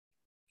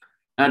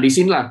 Nah,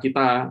 disinilah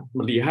kita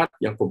melihat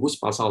Yakobus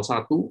pasal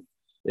 1,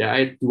 ya,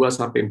 ayat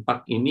 2-4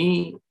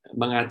 ini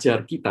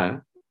mengajar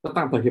kita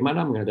tentang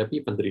bagaimana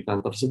menghadapi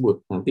penderitaan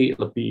tersebut. Nanti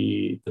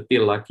lebih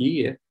detail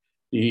lagi, ya,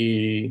 di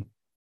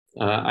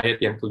ayat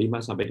yang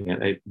kelima sampai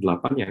dengan ayat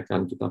 8 yang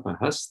akan kita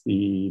bahas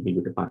di minggu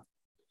depan.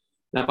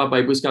 Nah,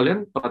 Bapak Ibu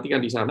sekalian, perhatikan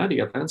di sana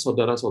dikatakan,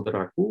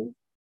 saudara-saudaraku,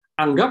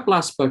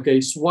 anggaplah sebagai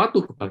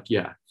suatu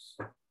kebahagiaan.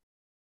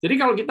 Jadi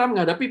kalau kita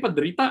menghadapi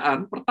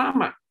penderitaan,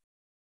 pertama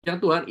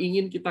yang Tuhan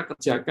ingin kita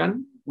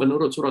kerjakan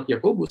menurut surat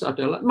Yakobus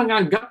adalah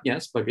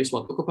menganggapnya sebagai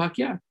suatu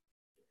kebahagiaan.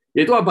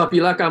 Yaitu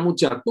apabila kamu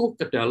jatuh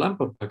ke dalam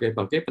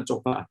berbagai-bagai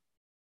pencobaan.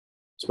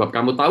 Sebab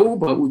kamu tahu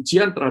bahwa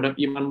ujian terhadap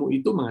imanmu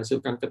itu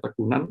menghasilkan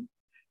ketekunan,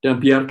 dan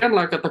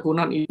biarkanlah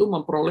ketekunan itu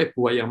memperoleh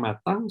buah yang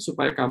matang,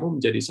 supaya kamu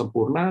menjadi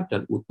sempurna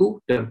dan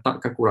utuh dan tak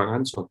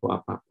kekurangan suatu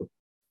apapun.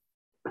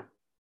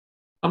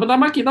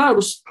 Pertama kita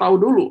harus tahu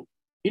dulu,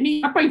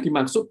 ini apa yang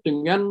dimaksud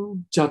dengan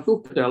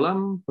jatuh ke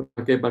dalam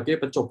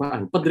berbagai-bagai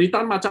pencobaan.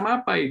 Penderitaan macam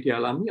apa yang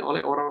dialami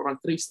oleh orang-orang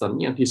Kristen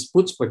yang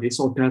disebut sebagai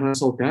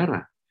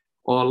saudara-saudara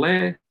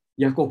oleh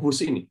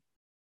Yakobus ini.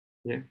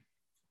 Ya.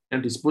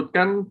 Yang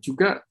disebutkan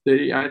juga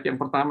dari ayat yang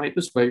pertama itu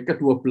sebagai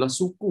ke-12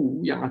 suku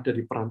yang ada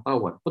di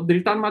perantauan.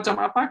 Penderitaan macam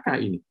apakah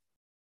ini?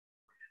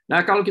 Nah,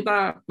 kalau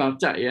kita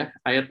baca, ya,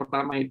 ayat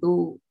pertama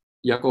itu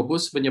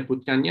Yakobus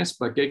menyebutkannya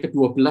sebagai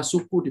ke-12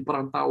 suku di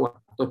perantauan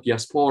atau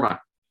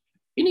diaspora.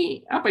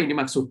 Ini apa yang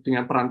dimaksud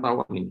dengan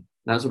perantauan ini?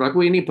 Nah,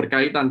 saudaraku, ini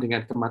berkaitan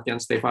dengan kematian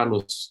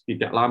Stefanus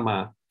tidak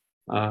lama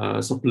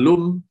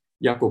sebelum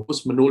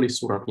Yakobus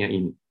menulis suratnya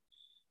ini.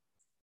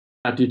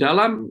 Nah, di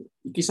dalam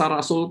Kisah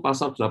Rasul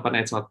pasal 8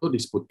 ayat 1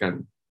 disebutkan.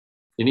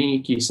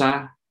 Ini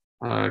kisah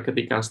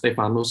ketika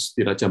Stefanus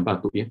dirajam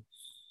batu, ya.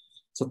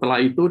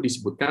 Setelah itu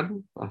disebutkan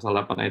pasal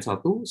 8 ayat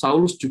 1,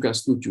 Saulus juga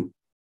setuju.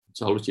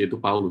 Saulus yaitu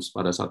Paulus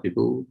pada saat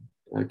itu,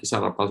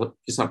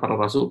 Kisah Para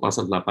Rasul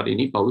pasal 8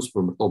 ini Paulus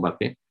belum bertobat,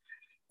 ya.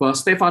 Bahwa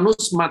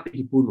Stefanus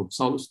mati dibunuh,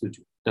 Saulus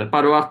setuju. Dan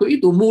pada waktu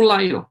itu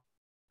mulailah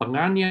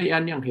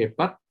penganiayaan yang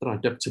hebat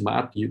terhadap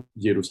jemaat di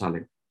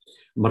Yerusalem.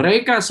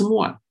 Mereka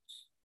semua,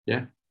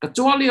 ya,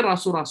 kecuali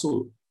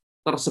rasul-rasul,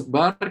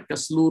 tersebar ke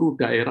seluruh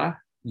daerah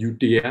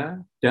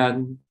Yudea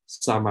dan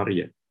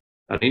Samaria.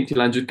 Dan ini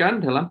dilanjutkan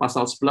dalam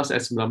pasal 11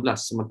 ayat 19.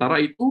 Sementara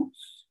itu,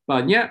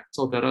 banyak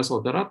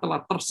saudara-saudara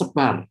telah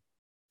tersebar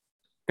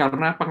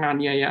karena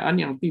penganiayaan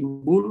yang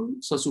timbul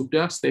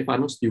sesudah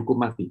Stefanus dihukum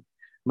mati.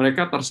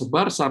 Mereka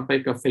tersebar sampai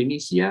ke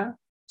Fenisia,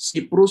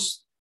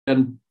 Siprus,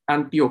 dan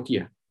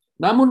Antioquia.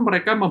 Namun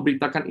mereka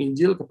memberitakan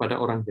Injil kepada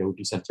orang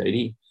Yahudi saja.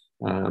 Ini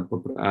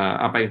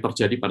apa yang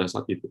terjadi pada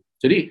saat itu.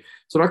 Jadi,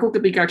 saudaraku,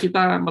 ketika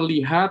kita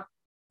melihat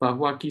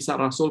bahwa Kisah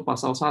Rasul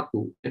pasal 1,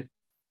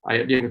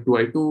 ayat yang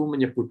kedua itu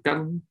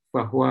menyebutkan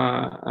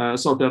bahwa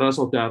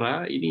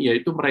saudara-saudara ini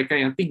yaitu mereka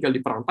yang tinggal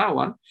di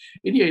perantauan,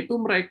 ini yaitu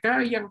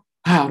mereka yang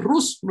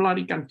harus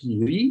melarikan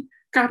diri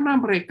karena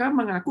mereka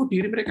mengaku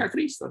diri mereka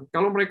Kristen.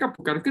 Kalau mereka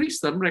bukan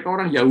Kristen, mereka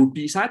orang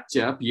Yahudi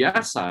saja,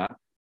 biasa,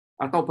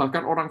 atau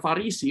bahkan orang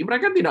Farisi,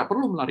 mereka tidak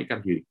perlu melarikan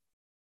diri.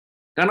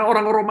 Karena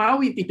orang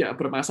Romawi tidak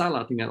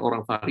bermasalah dengan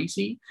orang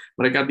Farisi,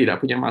 mereka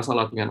tidak punya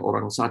masalah dengan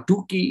orang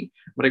Saduki,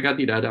 mereka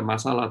tidak ada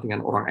masalah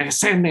dengan orang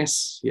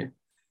Esenes. Ya.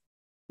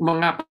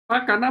 Mengapa?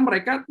 Karena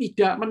mereka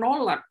tidak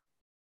menolak.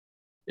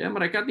 Ya,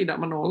 mereka tidak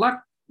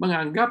menolak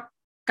menganggap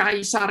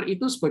kaisar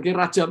itu sebagai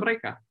raja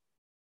mereka.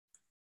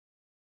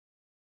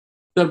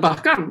 Dan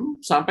bahkan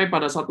sampai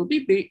pada satu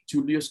titik,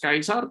 Julius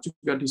Kaisar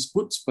juga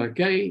disebut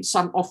sebagai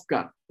son of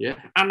God, ya,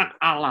 anak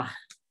Allah.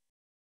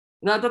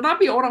 Nah,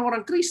 tetapi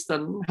orang-orang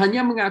Kristen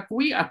hanya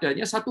mengakui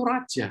adanya satu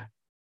raja.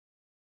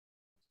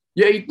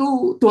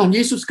 yaitu Tuhan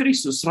Yesus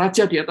Kristus,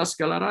 Raja di atas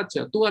segala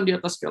raja, Tuhan di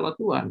atas segala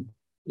Tuhan.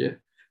 Ya,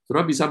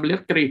 saudara bisa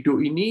melihat kredo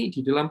ini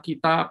di dalam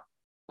kitab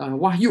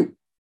Wahyu,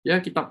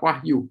 ya, kitab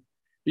Wahyu.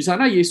 Di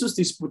sana Yesus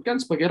disebutkan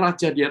sebagai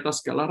Raja di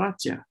atas segala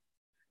raja.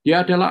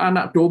 Dia adalah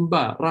anak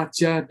domba,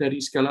 Raja dari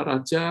segala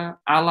raja,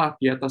 Allah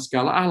di atas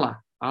segala Allah,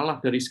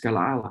 Allah dari segala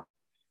Allah.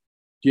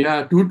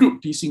 Dia duduk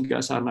di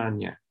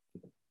singgasananya.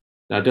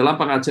 Nah, dalam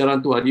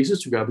pengajaran Tuhan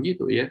Yesus juga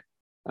begitu, ya.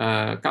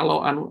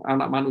 Kalau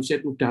anak manusia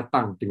itu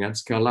datang dengan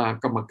segala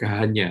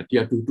kemegahannya,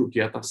 dia duduk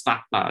di atas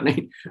tahta.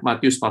 Nih,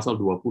 Matius pasal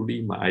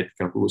 25 ayat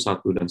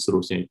 31 dan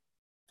seterusnya.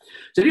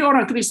 Jadi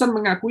orang Kristen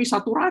mengakui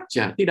satu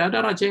raja, tidak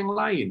ada raja yang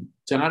lain.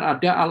 Jangan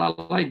ada Allah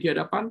lain di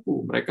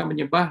hadapanku. Mereka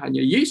menyembah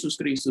hanya Yesus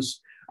Kristus,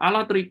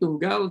 Allah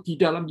Tritunggal di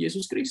dalam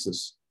Yesus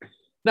Kristus.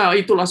 Nah,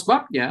 itulah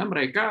sebabnya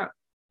mereka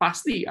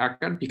pasti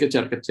akan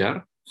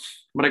dikejar-kejar.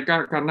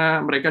 Mereka karena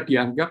mereka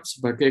dianggap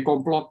sebagai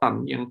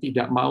komplotan yang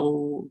tidak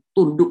mau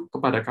tunduk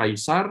kepada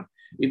kaisar,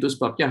 itu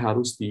sebabnya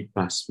harus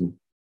dibasmi.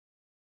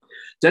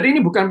 Jadi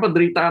ini bukan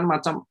penderitaan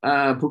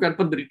bukan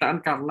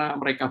penderitaan karena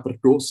mereka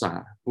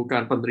berdosa,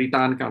 bukan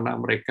penderitaan karena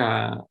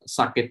mereka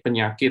sakit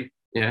penyakit,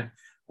 ya,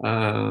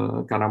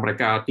 karena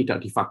mereka tidak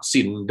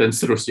divaksin dan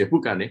seterusnya,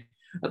 bukan, ya.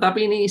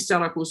 Tetapi ini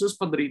secara khusus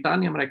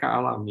penderitaan yang mereka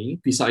alami,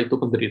 bisa itu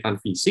penderitaan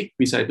fisik,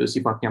 bisa itu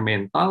sifatnya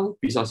mental,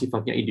 bisa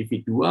sifatnya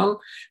individual,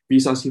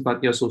 bisa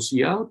sifatnya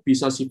sosial,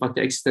 bisa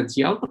sifatnya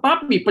eksistensial,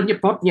 tetapi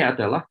penyebabnya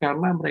adalah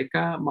karena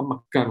mereka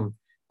memegang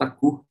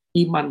teguh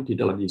iman di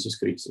dalam Yesus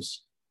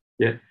Kristus.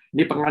 Ya,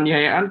 ini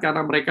penganiayaan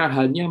karena mereka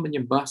hanya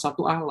menyembah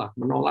satu Allah,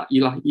 menolak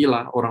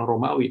ilah-ilah orang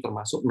Romawi,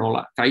 termasuk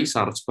menolak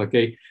kaisar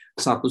sebagai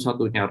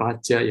satu-satunya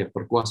raja yang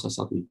berkuasa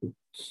saat itu.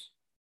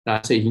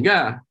 Nah,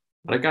 sehingga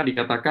mereka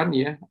dikatakan,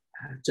 ya,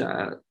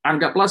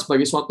 anggaplah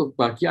sebagai suatu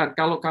bagian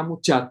kalau kamu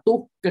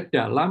jatuh ke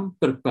dalam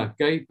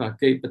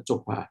berbagai-bagai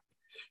pencobaan.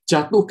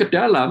 Jatuh ke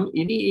dalam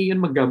ini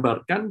ingin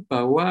menggambarkan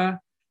bahwa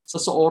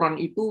seseorang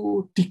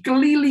itu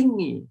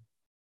dikelilingi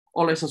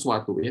oleh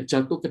sesuatu, ya,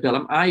 jatuh ke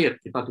dalam air,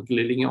 kita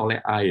dikelilingi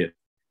oleh air,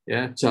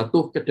 ya,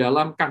 jatuh ke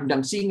dalam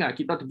kandang singa,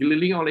 kita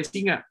dikelilingi oleh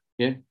singa,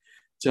 ya,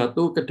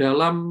 jatuh ke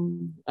dalam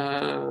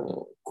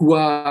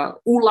gua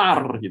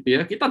ular, gitu,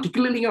 ya, kita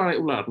dikelilingi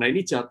oleh ular. Nah,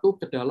 ini jatuh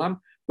ke dalam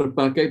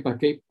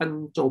berbagai-bagai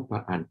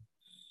pencobaan.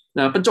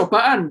 Nah,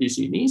 pencobaan di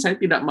sini saya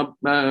tidak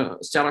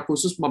secara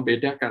khusus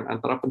membedakan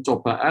antara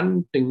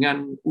pencobaan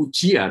dengan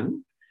ujian.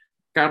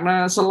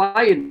 Karena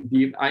selain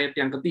di ayat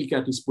yang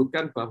ketiga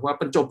disebutkan bahwa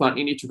pencobaan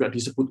ini juga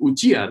disebut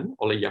ujian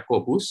oleh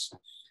Yakobus,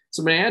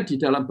 sebenarnya di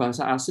dalam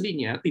bahasa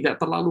aslinya tidak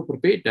terlalu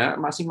berbeda,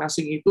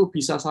 masing-masing itu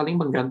bisa saling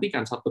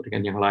menggantikan satu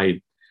dengan yang lain.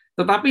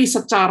 Tetapi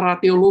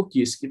secara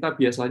teologis kita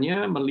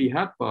biasanya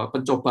melihat bahwa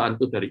pencobaan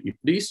itu dari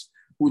iblis,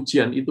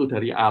 ujian itu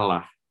dari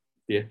Allah.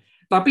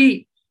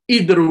 Tapi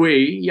either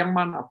way, yang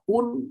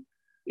manapun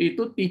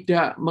itu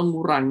tidak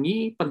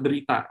mengurangi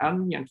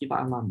penderitaan yang kita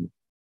alami.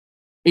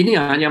 Ini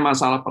hanya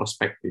masalah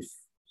perspektif.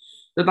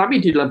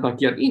 Tetapi di dalam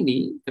bagian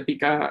ini,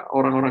 ketika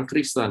orang-orang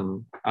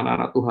Kristen,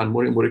 anak-anak Tuhan,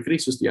 murid-murid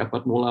Kristus di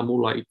abad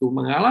mula-mula itu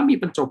mengalami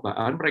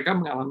pencobaan, mereka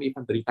mengalami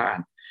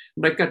penderitaan.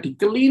 Mereka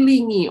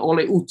dikelilingi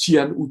oleh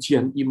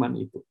ujian-ujian iman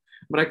itu.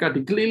 Mereka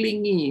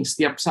dikelilingi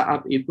setiap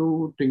saat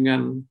itu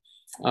dengan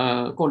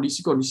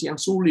kondisi-kondisi yang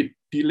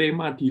sulit,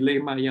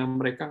 dilema-dilema yang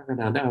mereka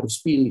kadang-kadang harus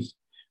pilih.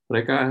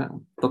 Mereka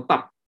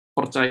tetap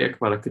percaya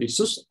kepada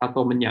Kristus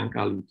atau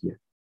menyangkali Dia.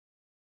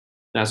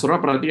 Nah,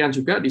 saudara perhatikan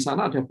juga di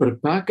sana ada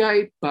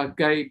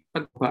berbagai-bagai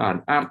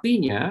pencobaan.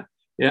 Artinya,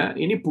 ya,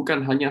 ini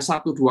bukan hanya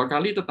 1-2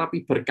 kali,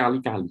 tetapi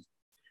berkali-kali.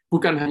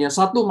 Bukan hanya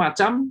satu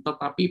macam,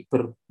 tetapi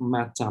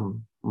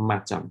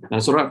bermacam-macam. Nah,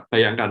 saudara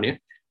bayangkan, ya,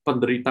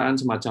 penderitaan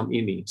semacam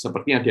ini,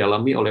 seperti yang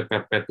dialami oleh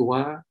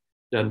Perpetua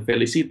dan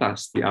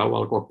Felicitas di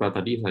awal khotbah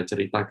tadi saya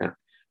ceritakan.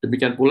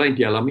 Demikian pula yang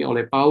dialami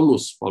oleh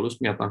Paulus. Paulus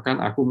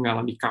menyatakan, aku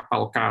mengalami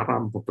kapal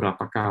karam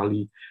beberapa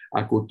kali,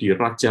 aku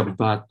dirajam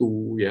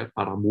batu, ya,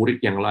 para murid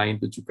yang lain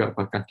itu juga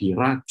bahkan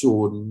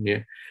diracun,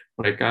 ya.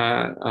 Mereka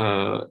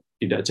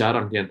tidak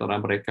jarang di antara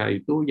mereka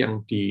itu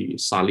yang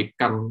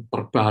disalibkan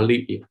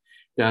terbalik, ya,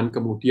 dan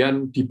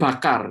kemudian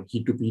dibakar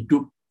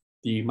hidup-hidup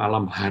di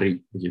malam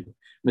hari, begitu,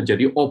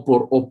 menjadi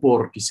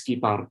obor-obor di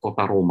sekitar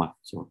kota Roma.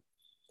 So,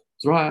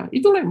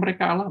 itulah yang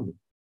mereka alami,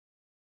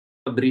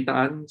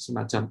 penderitaan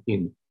semacam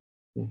ini.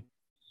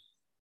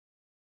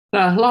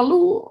 Nah,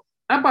 lalu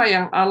apa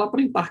yang Allah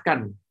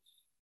perintahkan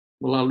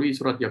melalui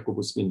surat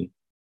Yakobus ini?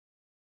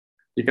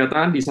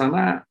 Dikatakan di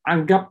sana,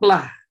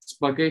 anggaplah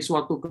sebagai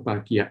suatu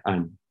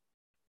kebahagiaan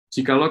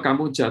jikalau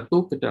kamu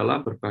jatuh ke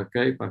dalam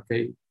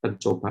berbagai-bagai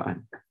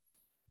pencobaan.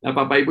 Nah,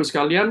 Bapak Ibu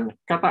sekalian,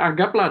 kata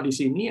anggaplah di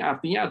sini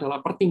artinya adalah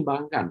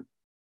pertimbangkan,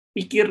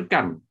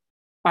 pikirkan,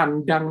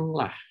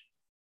 pandanglah.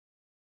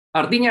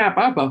 Artinya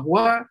apa?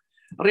 Bahwa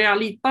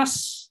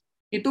realitas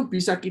itu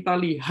bisa kita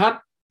lihat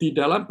di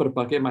dalam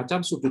berbagai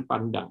macam sudut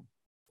pandang,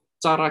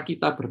 cara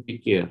kita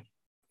berpikir.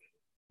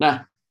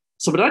 Nah,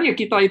 sebenarnya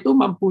kita itu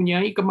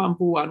mempunyai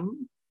kemampuan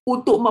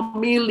untuk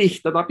memilih,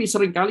 tetapi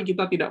seringkali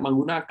kita tidak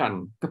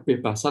menggunakan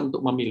kebebasan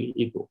untuk memilih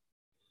itu.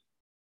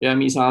 Ya,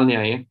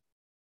 misalnya, ya,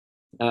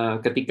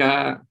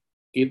 ketika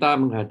kita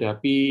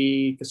menghadapi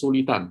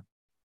kesulitan.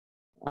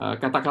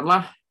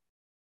 Katakanlah,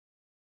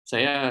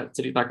 saya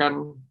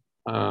ceritakan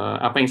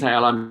apa yang saya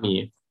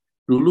alami.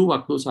 Dulu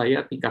waktu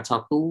saya tingkat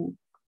 1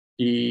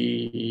 di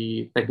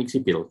teknik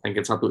sipil,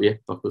 tingkat 1 ya,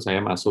 waktu saya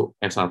masuk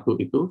S1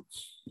 itu,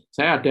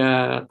 saya ada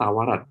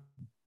tawaran,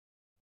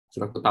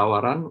 surat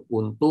tawaran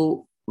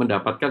untuk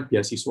mendapatkan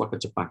beasiswa ke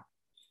Jepang,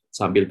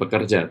 sambil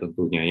bekerja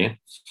tentunya ya.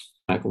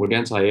 Nah,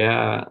 kemudian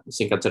saya,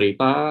 singkat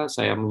cerita,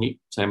 saya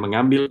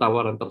mengambil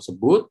tawaran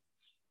tersebut,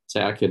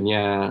 saya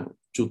akhirnya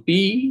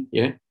cuti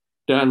ya,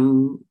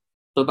 dan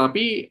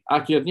tetapi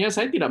akhirnya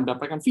saya tidak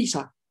mendapatkan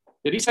visa.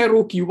 Jadi saya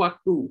rugi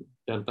waktu,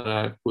 dan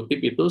tanda kutip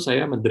itu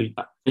saya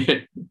menderita.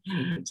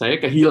 Saya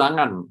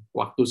kehilangan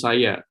waktu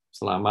saya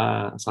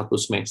selama 1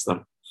 semester.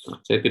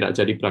 Saya tidak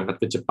jadi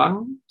berangkat ke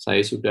Jepang,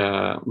 saya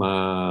sudah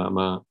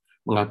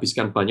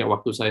menghabiskan banyak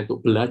waktu saya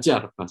untuk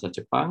belajar bahasa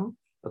Jepang,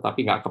 tetapi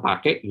nggak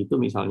kepake gitu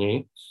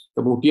misalnya.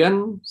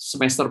 Kemudian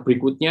semester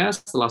berikutnya,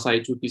 setelah saya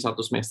cuti 1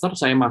 semester,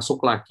 saya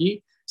masuk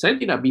lagi, saya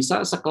tidak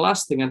bisa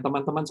sekelas dengan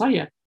teman-teman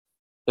saya.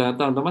 Dan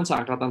teman-teman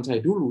seangkatan saya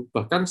dulu,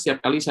 bahkan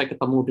setiap kali saya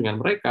ketemu dengan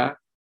mereka,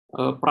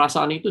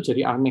 perasaan itu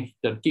jadi aneh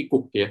dan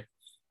kikuk ya.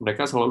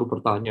 Mereka selalu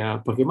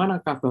bertanya, bagaimana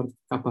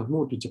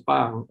kabarmu di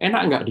Jepang?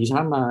 Enak nggak di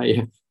sana?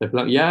 Ya, saya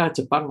bilang, ya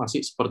Jepang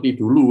masih seperti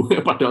dulu.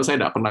 Padahal saya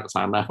nggak pernah ke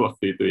sana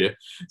waktu itu ya.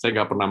 Saya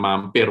nggak pernah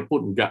mampir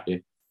pun enggak ya.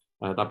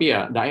 Tapi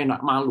ya nggak enak,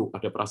 malu,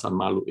 ada perasaan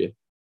malu ya.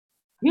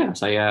 Ya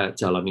saya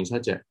jalani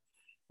saja.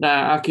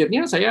 Nah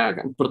akhirnya saya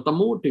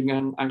bertemu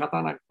dengan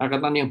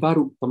angkatan yang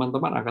baru,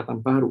 teman-teman angkatan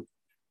baru.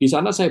 Di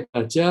sana saya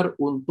belajar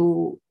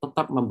untuk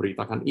tetap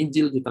memberitakan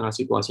Injil di tengah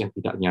situasi yang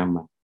tidak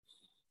nyaman.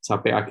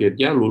 Sampai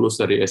akhirnya lulus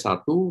dari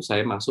S1,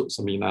 saya masuk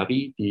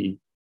seminari di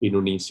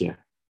Indonesia.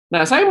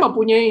 Nah, saya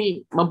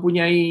mempunyai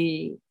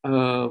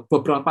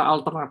beberapa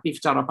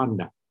alternatif cara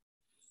pandang.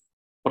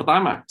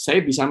 Pertama,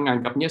 saya bisa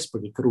menganggapnya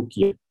sebagai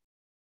kerugian.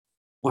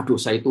 Waduh,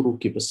 saya itu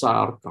rugi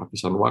besar,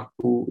 kehabisan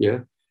waktu,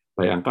 ya.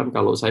 Bayangkan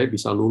kalau saya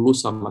bisa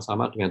lulus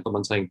sama-sama dengan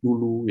teman saya yang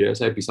dulu, ya,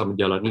 saya bisa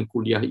menjalani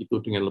kuliah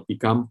itu dengan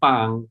lebih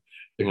gampang,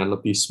 dengan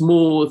lebih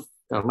smooth,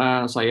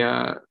 karena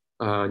saya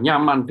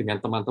nyaman dengan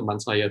teman-teman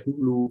saya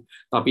dulu,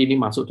 tapi ini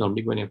masuk dalam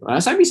lingkungan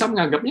yang saya bisa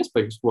menganggapnya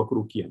sebagai sebuah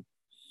kerugian.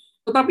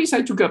 Tetapi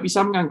saya juga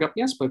bisa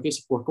menganggapnya sebagai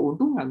sebuah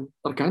keuntungan,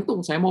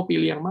 tergantung saya mau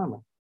pilih yang mana.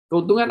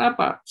 Keuntungan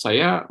apa?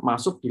 Saya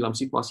masuk dalam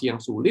situasi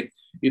yang sulit,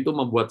 itu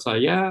membuat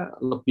saya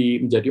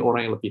lebih menjadi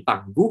orang yang lebih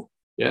tangguh,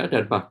 ya,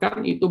 dan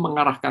bahkan itu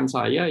mengarahkan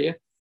saya ya.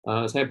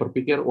 Saya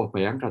berpikir, wah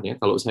bayangkan ya,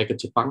 kalau saya ke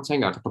Jepang,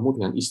 saya nggak ketemu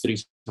dengan istri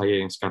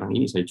saya yang sekarang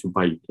ini saya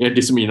jumpai, ya di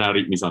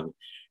seminari misalnya.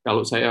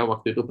 Kalau saya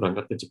waktu itu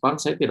berangkat ke Jepang,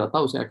 saya tidak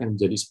tahu saya akan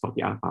menjadi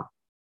seperti apa.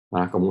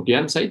 Nah,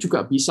 kemudian saya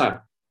juga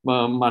bisa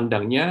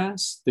memandangnya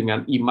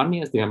dengan iman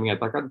ya, dengan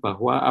mengatakan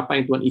bahwa apa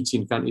yang Tuhan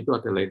izinkan itu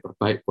adalah yang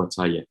terbaik buat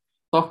saya.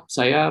 Toh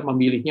saya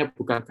memilihnya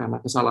bukan karena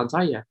kesalahan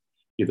saya,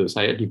 gitu.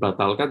 Saya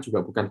dibatalkan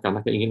juga bukan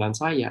karena keinginan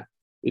saya.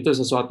 Itu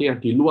sesuatu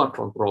yang di luar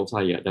kontrol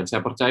saya, dan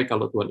saya percaya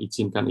kalau Tuhan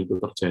izinkan itu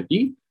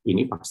terjadi,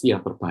 ini pasti yang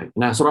terbaik.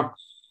 Nah, saudara,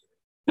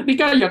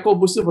 ketika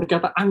Yakobus itu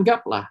berkata,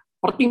 anggaplah,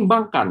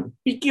 pertimbangkan,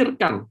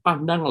 pikirkan,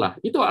 pandanglah.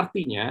 Itu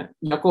artinya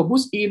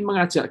Yakobus ingin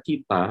mengajak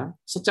kita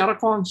secara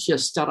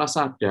conscious, secara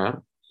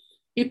sadar,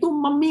 itu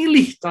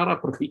memilih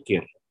cara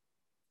berpikir.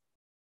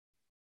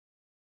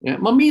 Ya,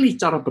 memilih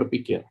cara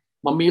berpikir.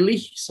 Memilih,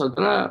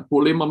 saudara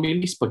boleh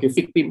memilih sebagai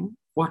victim.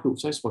 Waduh,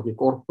 saya sebagai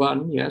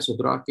korban, ya,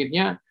 saudara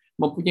akhirnya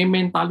mempunyai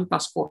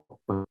mentalitas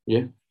korban,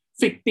 ya.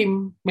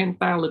 Victim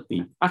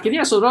mentality.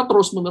 Akhirnya saudara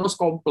terus-menerus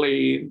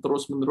komplain,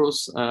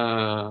 terus-menerus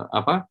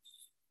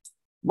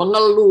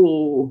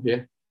mengeluh,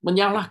 ya,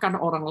 menyalahkan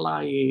orang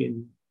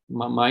lain,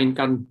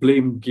 memainkan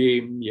blame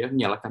game, ya,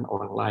 menyalahkan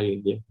orang lain,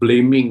 ya,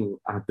 blaming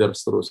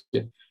others terus,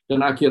 ya.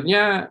 Dan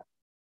akhirnya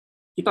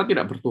kita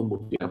tidak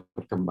bertumbuh, tidak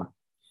berkembang.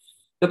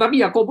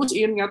 Tetapi Yakobus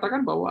ingin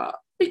mengatakan bahwa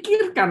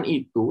pikirkan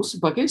itu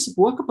sebagai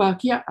sebuah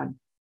kebahagiaan.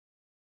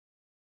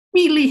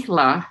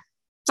 Pilihlah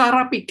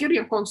cara pikir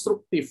yang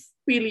konstruktif,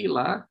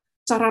 pilihlah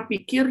cara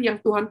pikir yang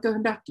Tuhan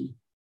kehendaki.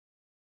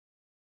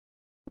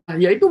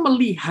 Yaitu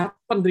melihat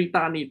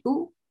penderitaan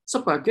itu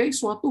sebagai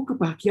suatu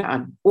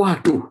kebahagiaan.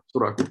 Waduh,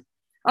 saudaraku.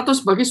 Atau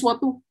sebagai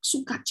suatu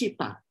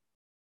sukacita.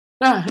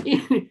 Nah,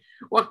 ini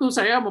waktu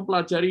saya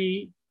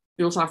mempelajari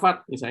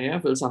filsafat,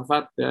 misalnya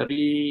filsafat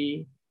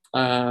dari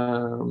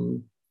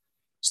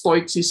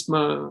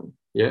stoicisme,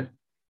 ya,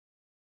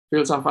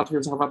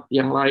 filsafat-filsafat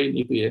yang lain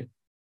itu ya.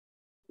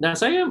 Nah,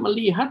 saya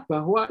melihat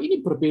bahwa ini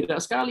berbeda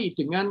sekali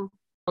dengan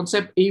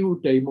konsep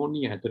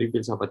eudaimonia dari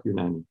filsafat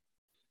Yunani.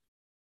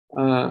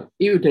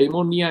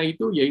 Eudaimonia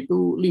itu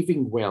yaitu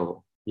living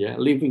well, ya,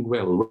 living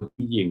well,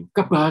 well-being,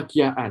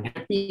 kebahagiaan,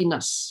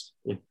 happiness.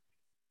 Ya.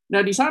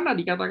 Nah, di sana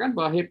dikatakan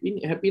bahwa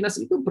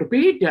happiness itu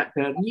berbeda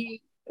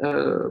dari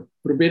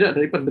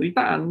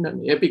penderitaan, dan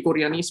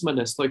epikurianisme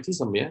dan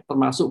stoicism, ya,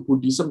 termasuk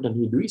Buddhism dan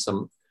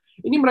Hinduism.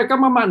 Ini mereka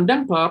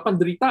memandang bahwa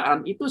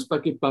penderitaan itu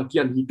sebagai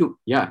bagian hidup,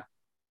 ya.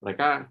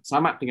 Mereka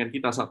sama dengan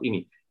kita saat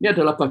ini. Ini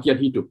adalah bagian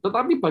hidup,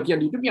 tetapi bagian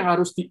hidup yang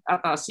harus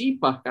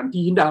diatasi bahkan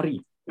dihindari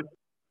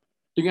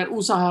dengan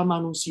usaha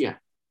manusia,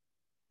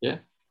 ya.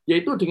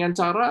 yaitu dengan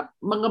cara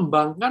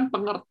mengembangkan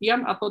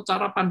pengertian atau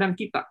cara pandang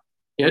kita.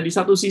 Ya, di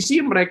satu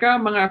sisi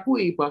mereka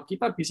mengakui bahwa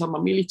kita bisa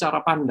memilih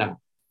cara pandang.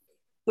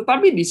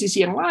 Tetapi di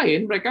sisi yang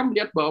lain mereka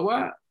melihat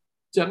bahwa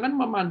jangan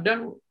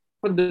memandang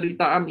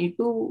penderitaan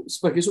itu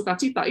sebagai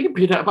sukacita. Ini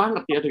beda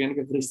banget ya dengan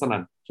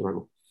kekristenan.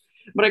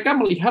 Mereka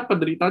melihat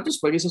penderitaan itu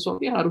sebagai sesuatu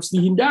yang harus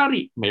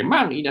dihindari.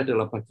 Memang ini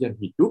adalah bagian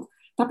hidup,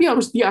 tapi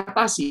harus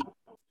diatasi.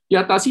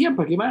 Diatasinya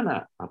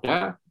bagaimana?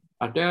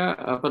 Ada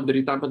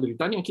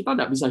penderitaan-penderitaan yang kita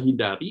tidak bisa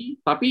hindari,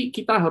 tapi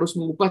kita harus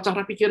mengubah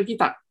cara pikir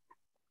kita.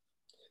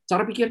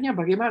 Cara pikirnya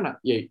bagaimana?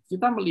 Ya,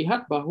 kita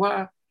melihat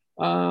bahwa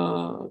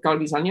kalau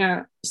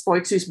misalnya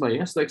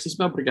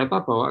stoiksisme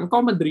berkata bahwa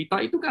engkau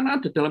menderita itu karena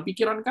ada dalam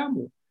pikiran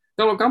kamu.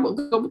 Kalau kamu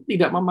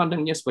tidak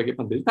memandangnya sebagai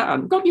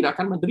penderitaan, engkau tidak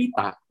akan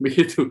menderita,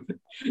 begitu.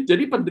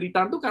 Jadi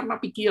penderitaan itu karena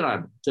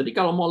pikiran. Jadi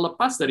kalau mau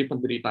lepas dari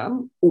penderitaan,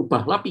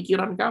 ubahlah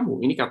pikiran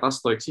kamu. Ini kata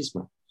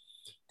stoiksisme.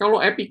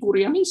 Kalau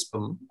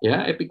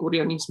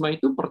epikurianisme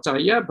itu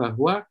percaya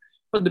bahwa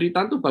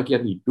penderitaan itu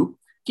bagian hidup,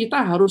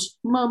 kita harus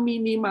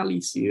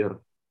meminimalisir.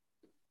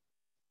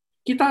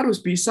 Kita harus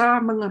bisa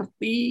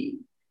mengerti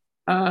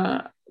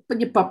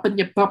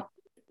penyebab-penyebab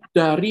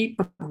dari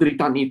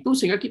penderitaan itu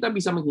sehingga kita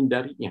bisa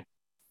menghindarinya.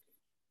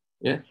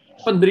 Ya,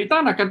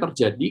 penderitaan akan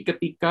terjadi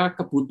ketika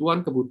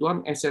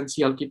kebutuhan-kebutuhan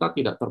esensial kita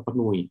tidak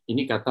terpenuhi.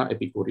 Ini kata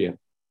Epikurian,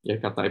 ya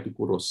kata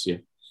Epikuros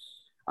ya.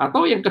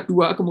 Atau yang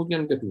kedua,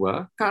 kemungkinan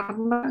kedua,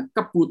 karena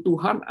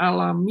kebutuhan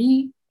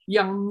alami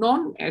yang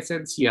non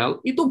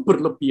esensial itu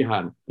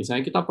berlebihan.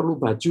 Misalnya kita perlu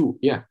baju,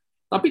 ya.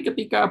 Tapi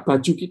ketika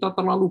baju kita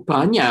terlalu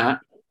banyak,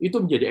 itu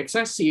menjadi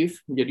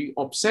eksesif, menjadi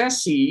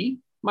obsesi,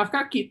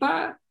 maka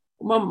kita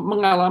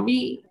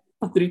mengalami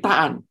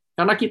penderitaan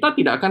karena kita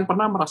tidak akan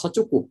pernah merasa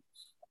cukup.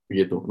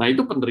 Begitu. Nah,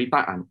 itu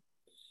penderitaan.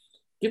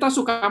 Kita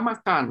suka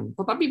makan,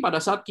 tetapi pada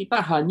saat kita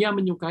hanya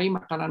menyukai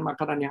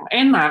makanan-makanan yang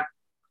enak,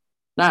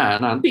 nah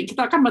nanti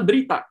kita akan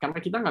menderita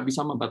karena kita nggak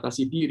bisa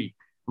membatasi diri.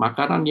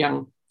 Makanan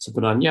yang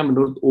sebenarnya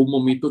menurut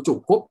umum itu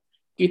cukup,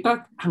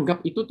 kita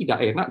anggap itu tidak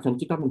enak dan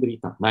kita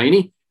menderita. Nah,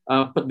 ini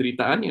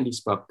penderitaan yang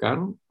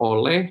disebabkan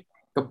oleh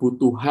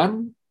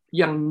kebutuhan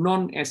yang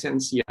non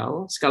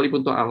esensial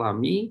sekalipun itu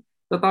alami,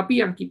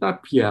 tetapi yang kita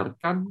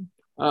biarkan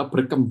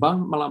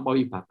berkembang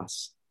melampaui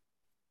batas.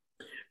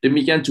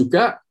 Demikian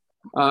juga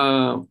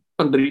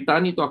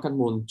penderitaan itu akan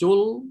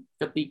muncul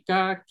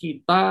ketika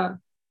kita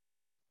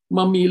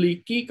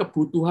memiliki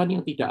kebutuhan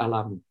yang tidak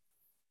alami.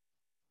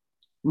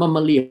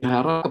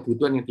 Memelihara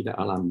kebutuhan yang tidak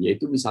alami,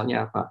 yaitu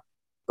misalnya apa?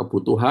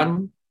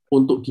 Kebutuhan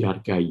untuk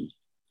dihargai,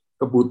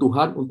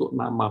 kebutuhan untuk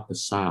nama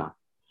besar,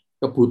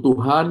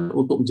 kebutuhan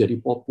untuk menjadi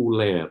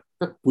populer,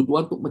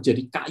 kebutuhan untuk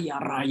menjadi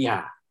kaya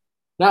raya.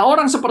 Nah,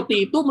 orang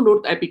seperti itu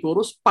menurut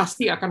Epicurus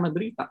pasti akan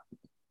menderita.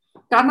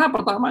 Karena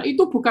pertama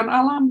itu bukan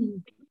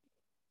alami.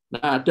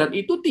 Nah, dan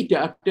itu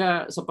tidak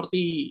ada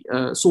seperti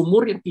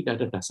sumur yang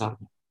tidak ada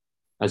dasarnya.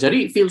 Nah,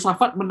 jadi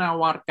filsafat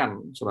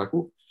menawarkan,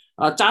 saudaraku,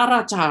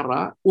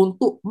 cara-cara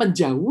untuk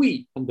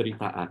menjauhi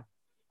penderitaan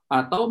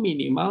atau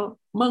minimal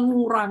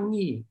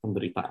mengurangi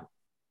penderitaan.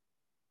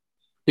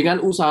 Dengan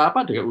usaha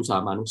apa? Dengan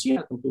usaha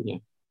manusia tentunya.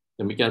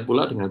 Demikian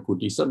pula dengan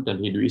Buddhism dan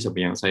Hinduism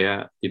yang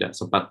saya tidak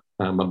sempat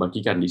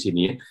membagikan di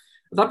sini.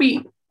 Tetapi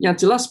yang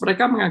jelas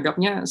mereka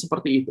menganggapnya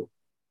seperti itu.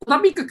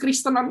 Tetapi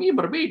kekristenan ini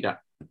berbeda.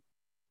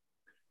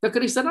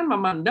 Kekristenan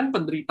memandang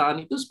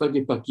penderitaan itu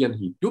sebagai bagian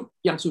hidup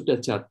yang sudah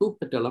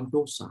jatuh ke dalam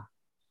dosa.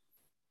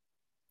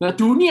 Nah,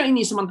 dunia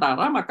ini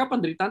sementara, maka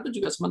penderitaan itu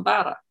juga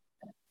sementara.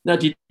 Nah,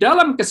 di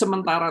dalam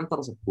kesementaraan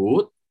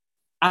tersebut,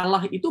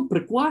 Allah itu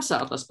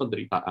berkuasa atas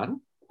penderitaan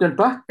dan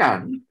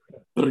bahkan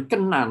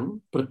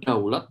berkenan,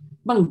 berdaulat,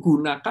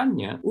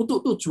 menggunakannya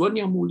untuk tujuan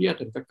yang mulia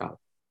dan kekal.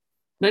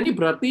 Nah, ini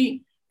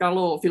berarti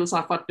kalau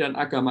filsafat dan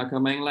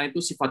agama-agama yang lain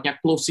itu sifatnya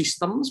closed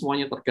system,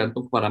 semuanya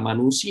tergantung kepada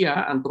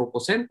manusia,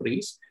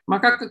 antroposentris,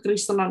 maka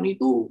kekristenan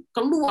itu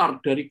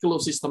keluar dari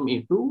closed system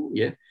itu,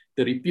 ya,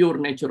 dari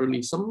pure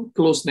naturalism,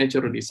 closed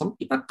naturalism,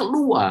 kita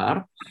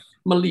keluar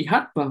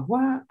melihat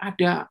bahwa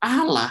ada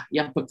Allah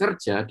yang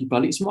bekerja di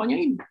balik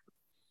semuanya ini.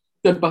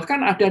 Dan bahkan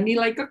ada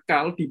nilai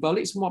kekal di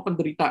balik semua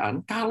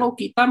penderitaan kalau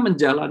kita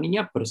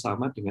menjalaninya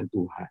bersama dengan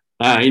Tuhan.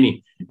 Nah, ini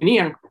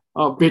yang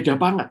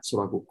beda banget,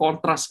 saudaraku,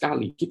 kontras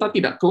sekali. Kita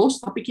tidak close,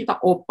 tapi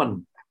kita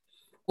open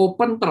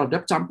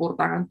terhadap campur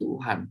tangan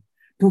Tuhan.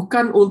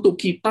 Bukan untuk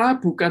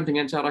kita, bukan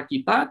dengan cara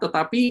kita,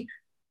 tetapi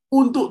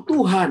untuk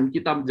Tuhan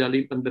kita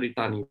menjalani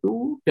penderitaan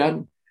itu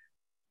dan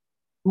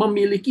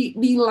memiliki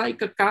nilai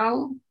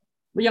kekal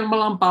yang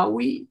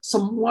melampaui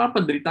semua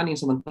penderitaan yang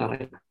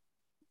sementara itu.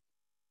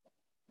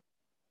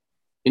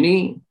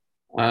 Ini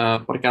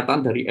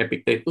perkataan dari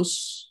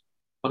Epictetus,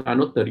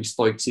 penganut dari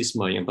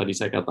stoiksisme yang tadi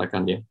saya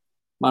katakan ya.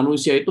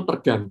 Manusia itu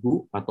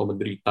terganggu atau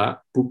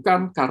menderita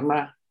bukan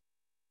karena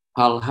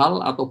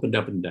hal-hal atau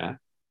benda-benda,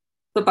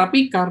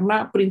 tetapi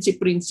karena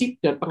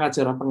prinsip-prinsip dan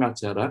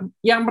pengajaran-pengajaran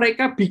yang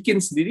mereka bikin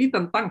sendiri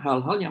tentang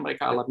hal-hal yang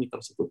mereka alami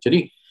tersebut.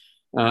 Jadi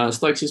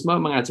stoiksisme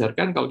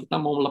mengajarkan kalau kita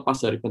mau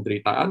melepas dari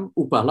penderitaan,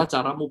 ubahlah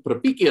caramu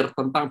berpikir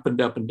tentang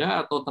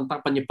benda-benda atau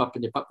tentang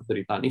penyebab-penyebab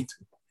penderitaan itu.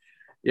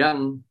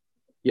 Yang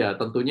ya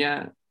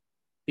tentunya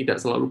tidak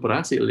selalu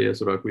berhasil ya,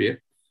 saudaraku ya.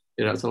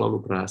 Tidak selalu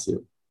berhasil.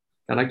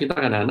 Karena kita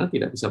kadang-kadang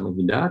tidak bisa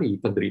menghindari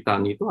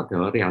penderitaan itu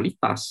adalah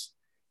realitas.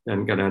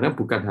 Dan kadang-kadang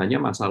bukan hanya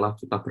masalah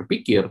kita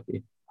berpikir.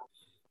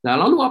 Nah,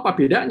 lalu apa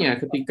bedanya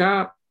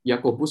ketika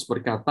Yakobus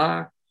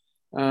berkata,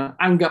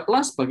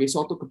 anggaplah sebagai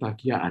suatu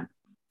kebahagiaan.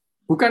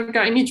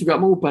 Bukankah ini juga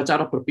mengubah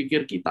cara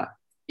berpikir kita?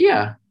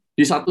 Iya,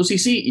 di satu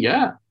sisi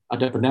iya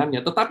ada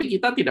benarnya, tetapi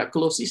kita tidak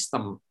close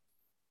system.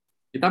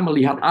 Kita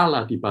melihat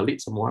Allah di balik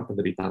semua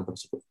penderitaan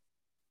tersebut.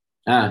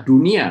 Nah,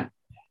 dunia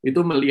itu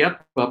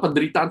melihat bahwa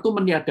penderitaan itu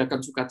meniadakan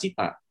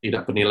sukacita,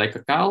 tidak bernilai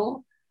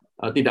kekal,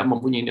 tidak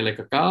mempunyai nilai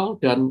kekal,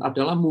 dan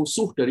adalah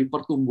musuh dari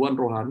pertumbuhan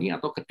rohani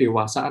atau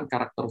kedewasaan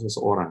karakter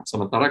seseorang.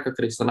 Sementara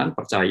kekristenan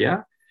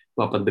percaya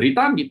bahwa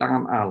penderitaan di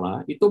tangan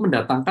Allah itu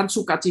mendatangkan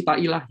sukacita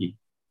ilahi,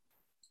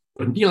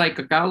 bernilai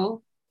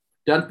kekal,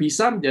 dan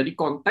bisa menjadi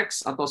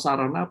konteks atau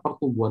sarana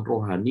pertumbuhan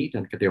rohani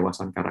dan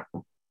kedewasaan karakter.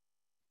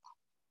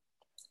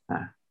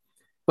 Nah,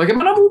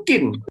 bagaimana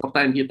mungkin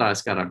pertanyaan kita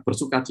sekarang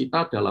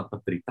bersukacita dalam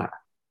penderitaan?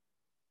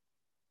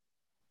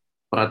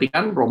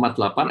 Perhatikan Roma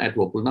 8 ayat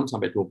 26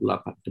 sampai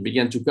 28.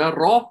 Demikian juga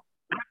Roh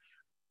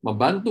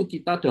membantu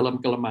kita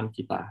dalam kelemahan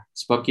kita,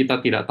 sebab kita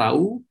tidak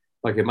tahu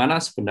bagaimana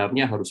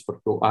sebenarnya harus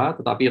berdoa,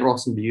 tetapi Roh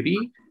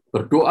sendiri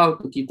berdoa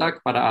untuk kita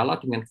kepada Allah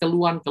dengan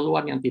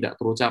keluhan-keluhan yang tidak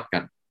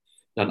terucapkan.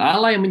 Dan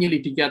Allah yang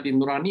menyelidiki hati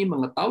nurani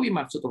mengetahui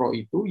maksud Roh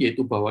itu,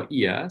 yaitu bahwa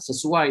Ia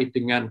sesuai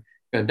dengan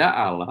kehendak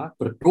Allah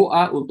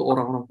berdoa untuk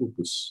orang-orang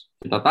kudus.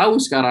 Kita tahu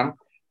sekarang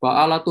bahwa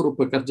Allah turut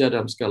bekerja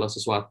dalam segala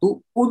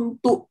sesuatu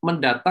untuk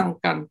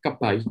mendatangkan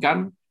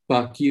kebaikan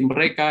bagi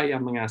mereka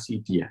yang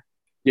mengasihi Dia,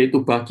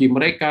 yaitu bagi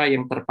mereka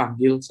yang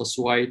terpanggil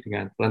sesuai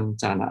dengan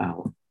rencana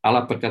Allah.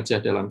 Allah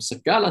bekerja dalam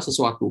segala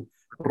sesuatu.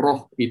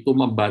 Roh itu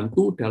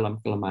membantu dalam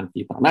kelemahan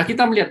kita. Nah,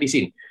 kita melihat di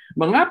sini,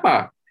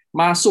 mengapa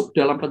masuk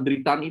dalam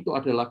penderitaan itu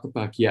adalah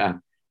kebahagiaan.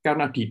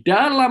 Karena di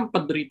dalam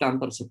penderitaan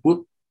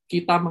tersebut,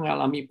 kita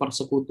mengalami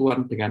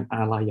persekutuan dengan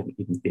Allah yang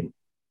intim.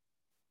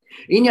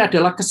 Ini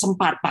adalah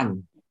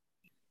kesempatan.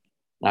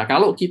 Nah,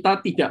 kalau kita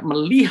tidak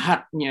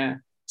melihatnya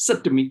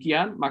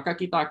sedemikian, maka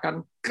kita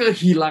akan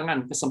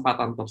kehilangan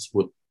kesempatan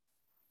tersebut.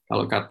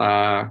 Kalau kata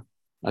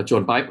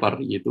John Piper,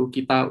 itu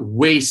kita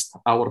waste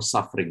our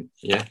suffering.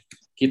 Ya.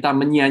 Kita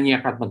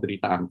menyia-nyiakan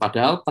penderitaan.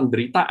 Padahal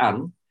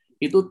penderitaan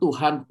itu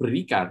Tuhan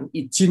berikan,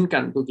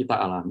 izinkan untuk kita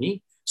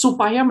alami,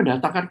 supaya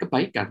mendatangkan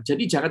kebaikan.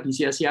 Jadi jangan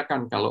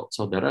disia-siakan kalau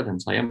saudara dan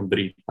saya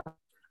menderita.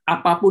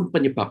 Apapun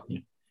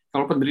penyebabnya.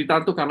 Kalau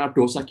penderitaan itu karena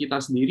dosa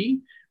kita sendiri,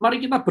 mari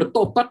kita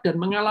bertobat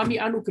dan mengalami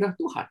anugerah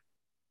Tuhan.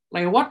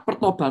 Lewat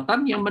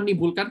pertobatan yang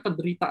menimbulkan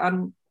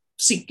penderitaan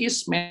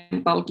psikis,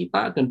 mental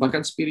kita, dan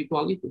bahkan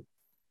spiritual itu.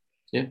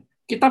 Ya.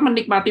 Kita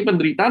menikmati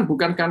penderitaan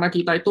bukan karena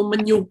kita itu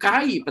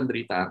menyukai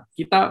penderitaan.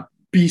 Kita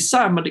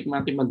bisa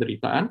menikmati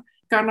penderitaan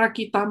karena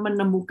kita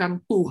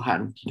menemukan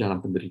Tuhan di dalam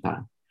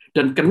penderitaan.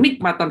 Dan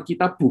kenikmatan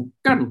kita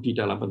bukan di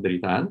dalam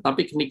penderitaan,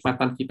 tapi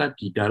kenikmatan kita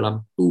di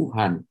dalam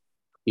Tuhan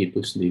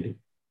itu sendiri.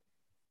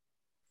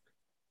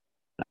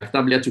 Nah, kita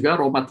melihat juga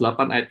Roma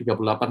 8 ayat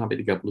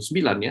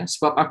 38-39 ya.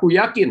 Sebab aku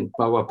yakin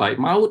bahwa baik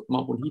maut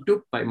maupun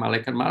hidup, baik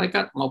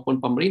malaikat-malaikat maupun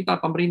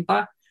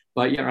pemerintah-pemerintah,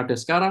 baik yang ada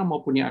sekarang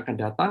maupun yang akan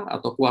datang,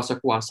 atau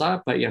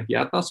kuasa-kuasa, baik yang di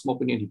atas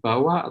maupun yang di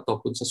bawah,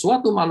 ataupun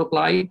sesuatu makhluk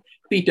lain,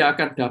 tidak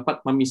akan dapat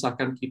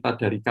memisahkan kita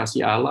dari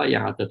kasih Allah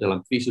yang ada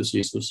dalam Kristus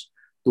Yesus,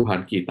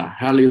 Tuhan kita.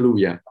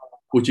 Haleluya.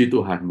 Puji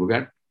Tuhan,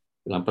 bukan?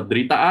 Dalam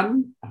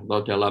penderitaan, atau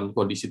dalam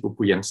kondisi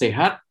tubuh yang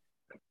sehat,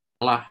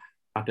 Allah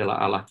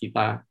adalah Allah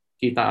kita,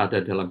 kita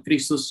ada dalam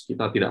Kristus,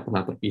 kita tidak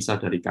pernah terpisah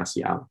dari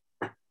kasih Allah.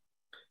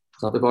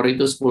 1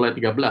 Korintus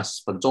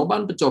 10:13,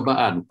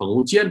 pencobaan-pencobaan,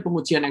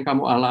 pengujian-pengujian yang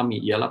kamu alami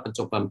ialah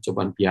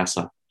pencobaan-pencobaan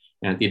biasa,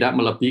 yang tidak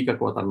melebihi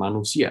kekuatan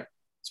manusia.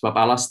 Sebab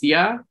Allah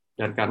setia,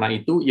 dan karena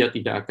itu Ia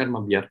tidak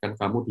akan membiarkan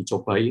kamu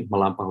dicobai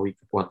melampaui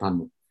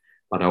kekuatanmu.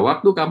 Pada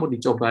waktu kamu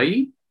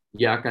dicobai,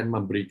 Ia akan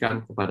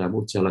memberikan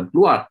kepadamu jalan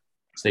keluar,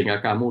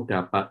 sehingga kamu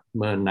dapat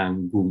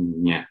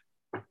menanggungnya.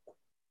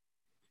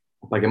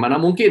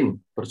 Bagaimana mungkin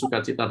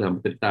bersukacita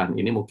dalam penderitaan?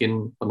 Ini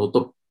mungkin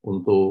penutup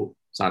untuk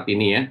saat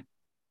ini ya.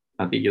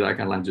 Nanti kita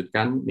akan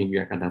lanjutkan minggu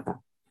yang akan datang.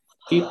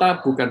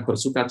 Kita bukan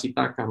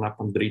bersukacita karena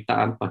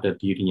penderitaan pada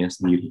dirinya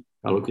sendiri.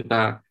 Kalau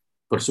kita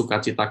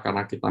bersukacita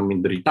karena kita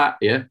menderita,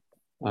 ya,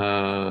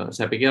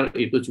 saya pikir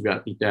itu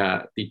juga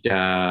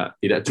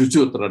tidak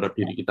jujur terhadap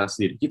diri kita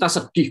sendiri. Kita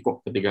sedih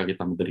kok ketika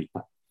kita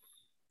menderita.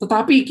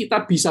 Tetapi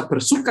kita bisa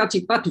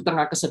bersukacita di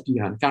tengah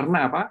kesedihan.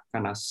 Karena apa?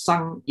 Karena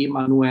Sang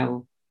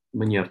Immanuel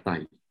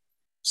menyertai.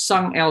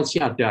 Sang El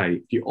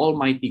Shaddai, the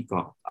Almighty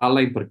God,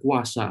 Allah yang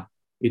berkuasa,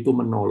 itu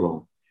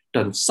menolong.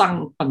 Dan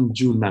Sang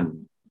Penjunan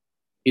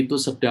itu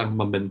sedang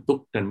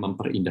membentuk dan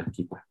memperindah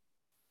kita.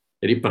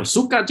 Jadi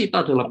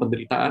bersukacita dalam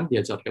penderitaan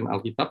diajarkan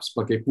Alkitab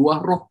sebagai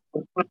buah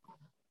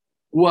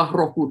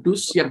Roh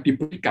Kudus yang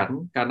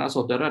diberikan karena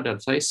saudara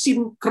dan saya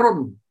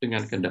sinkron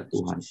dengan kehendak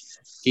Tuhan.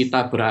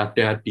 Kita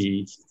berada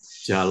di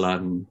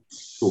jalan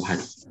Tuhan.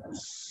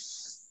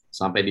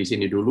 Sampai di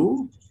sini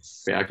dulu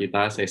PA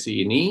kita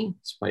sesi ini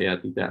supaya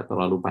tidak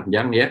terlalu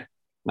panjang ya.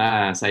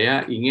 Nah,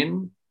 saya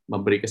ingin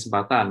memberi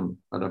kesempatan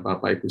pada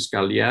Bapak Ibu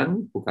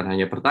sekalian, bukan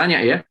hanya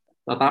bertanya ya,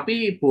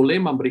 tetapi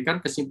boleh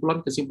memberikan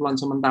kesimpulan-kesimpulan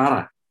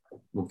sementara,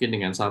 mungkin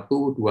dengan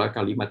 1-2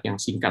 kalimat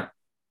yang singkat.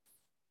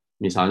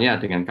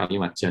 Misalnya dengan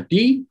kalimat,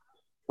 jadi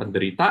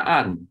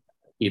penderitaan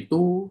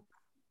itu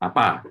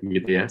apa?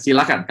 Gitu ya.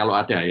 Silakan kalau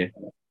ada ya.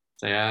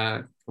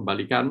 Saya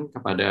kembalikan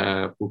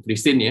kepada Bu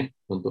Christine ya,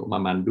 untuk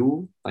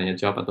memandu tanya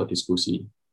jawab atau diskusi.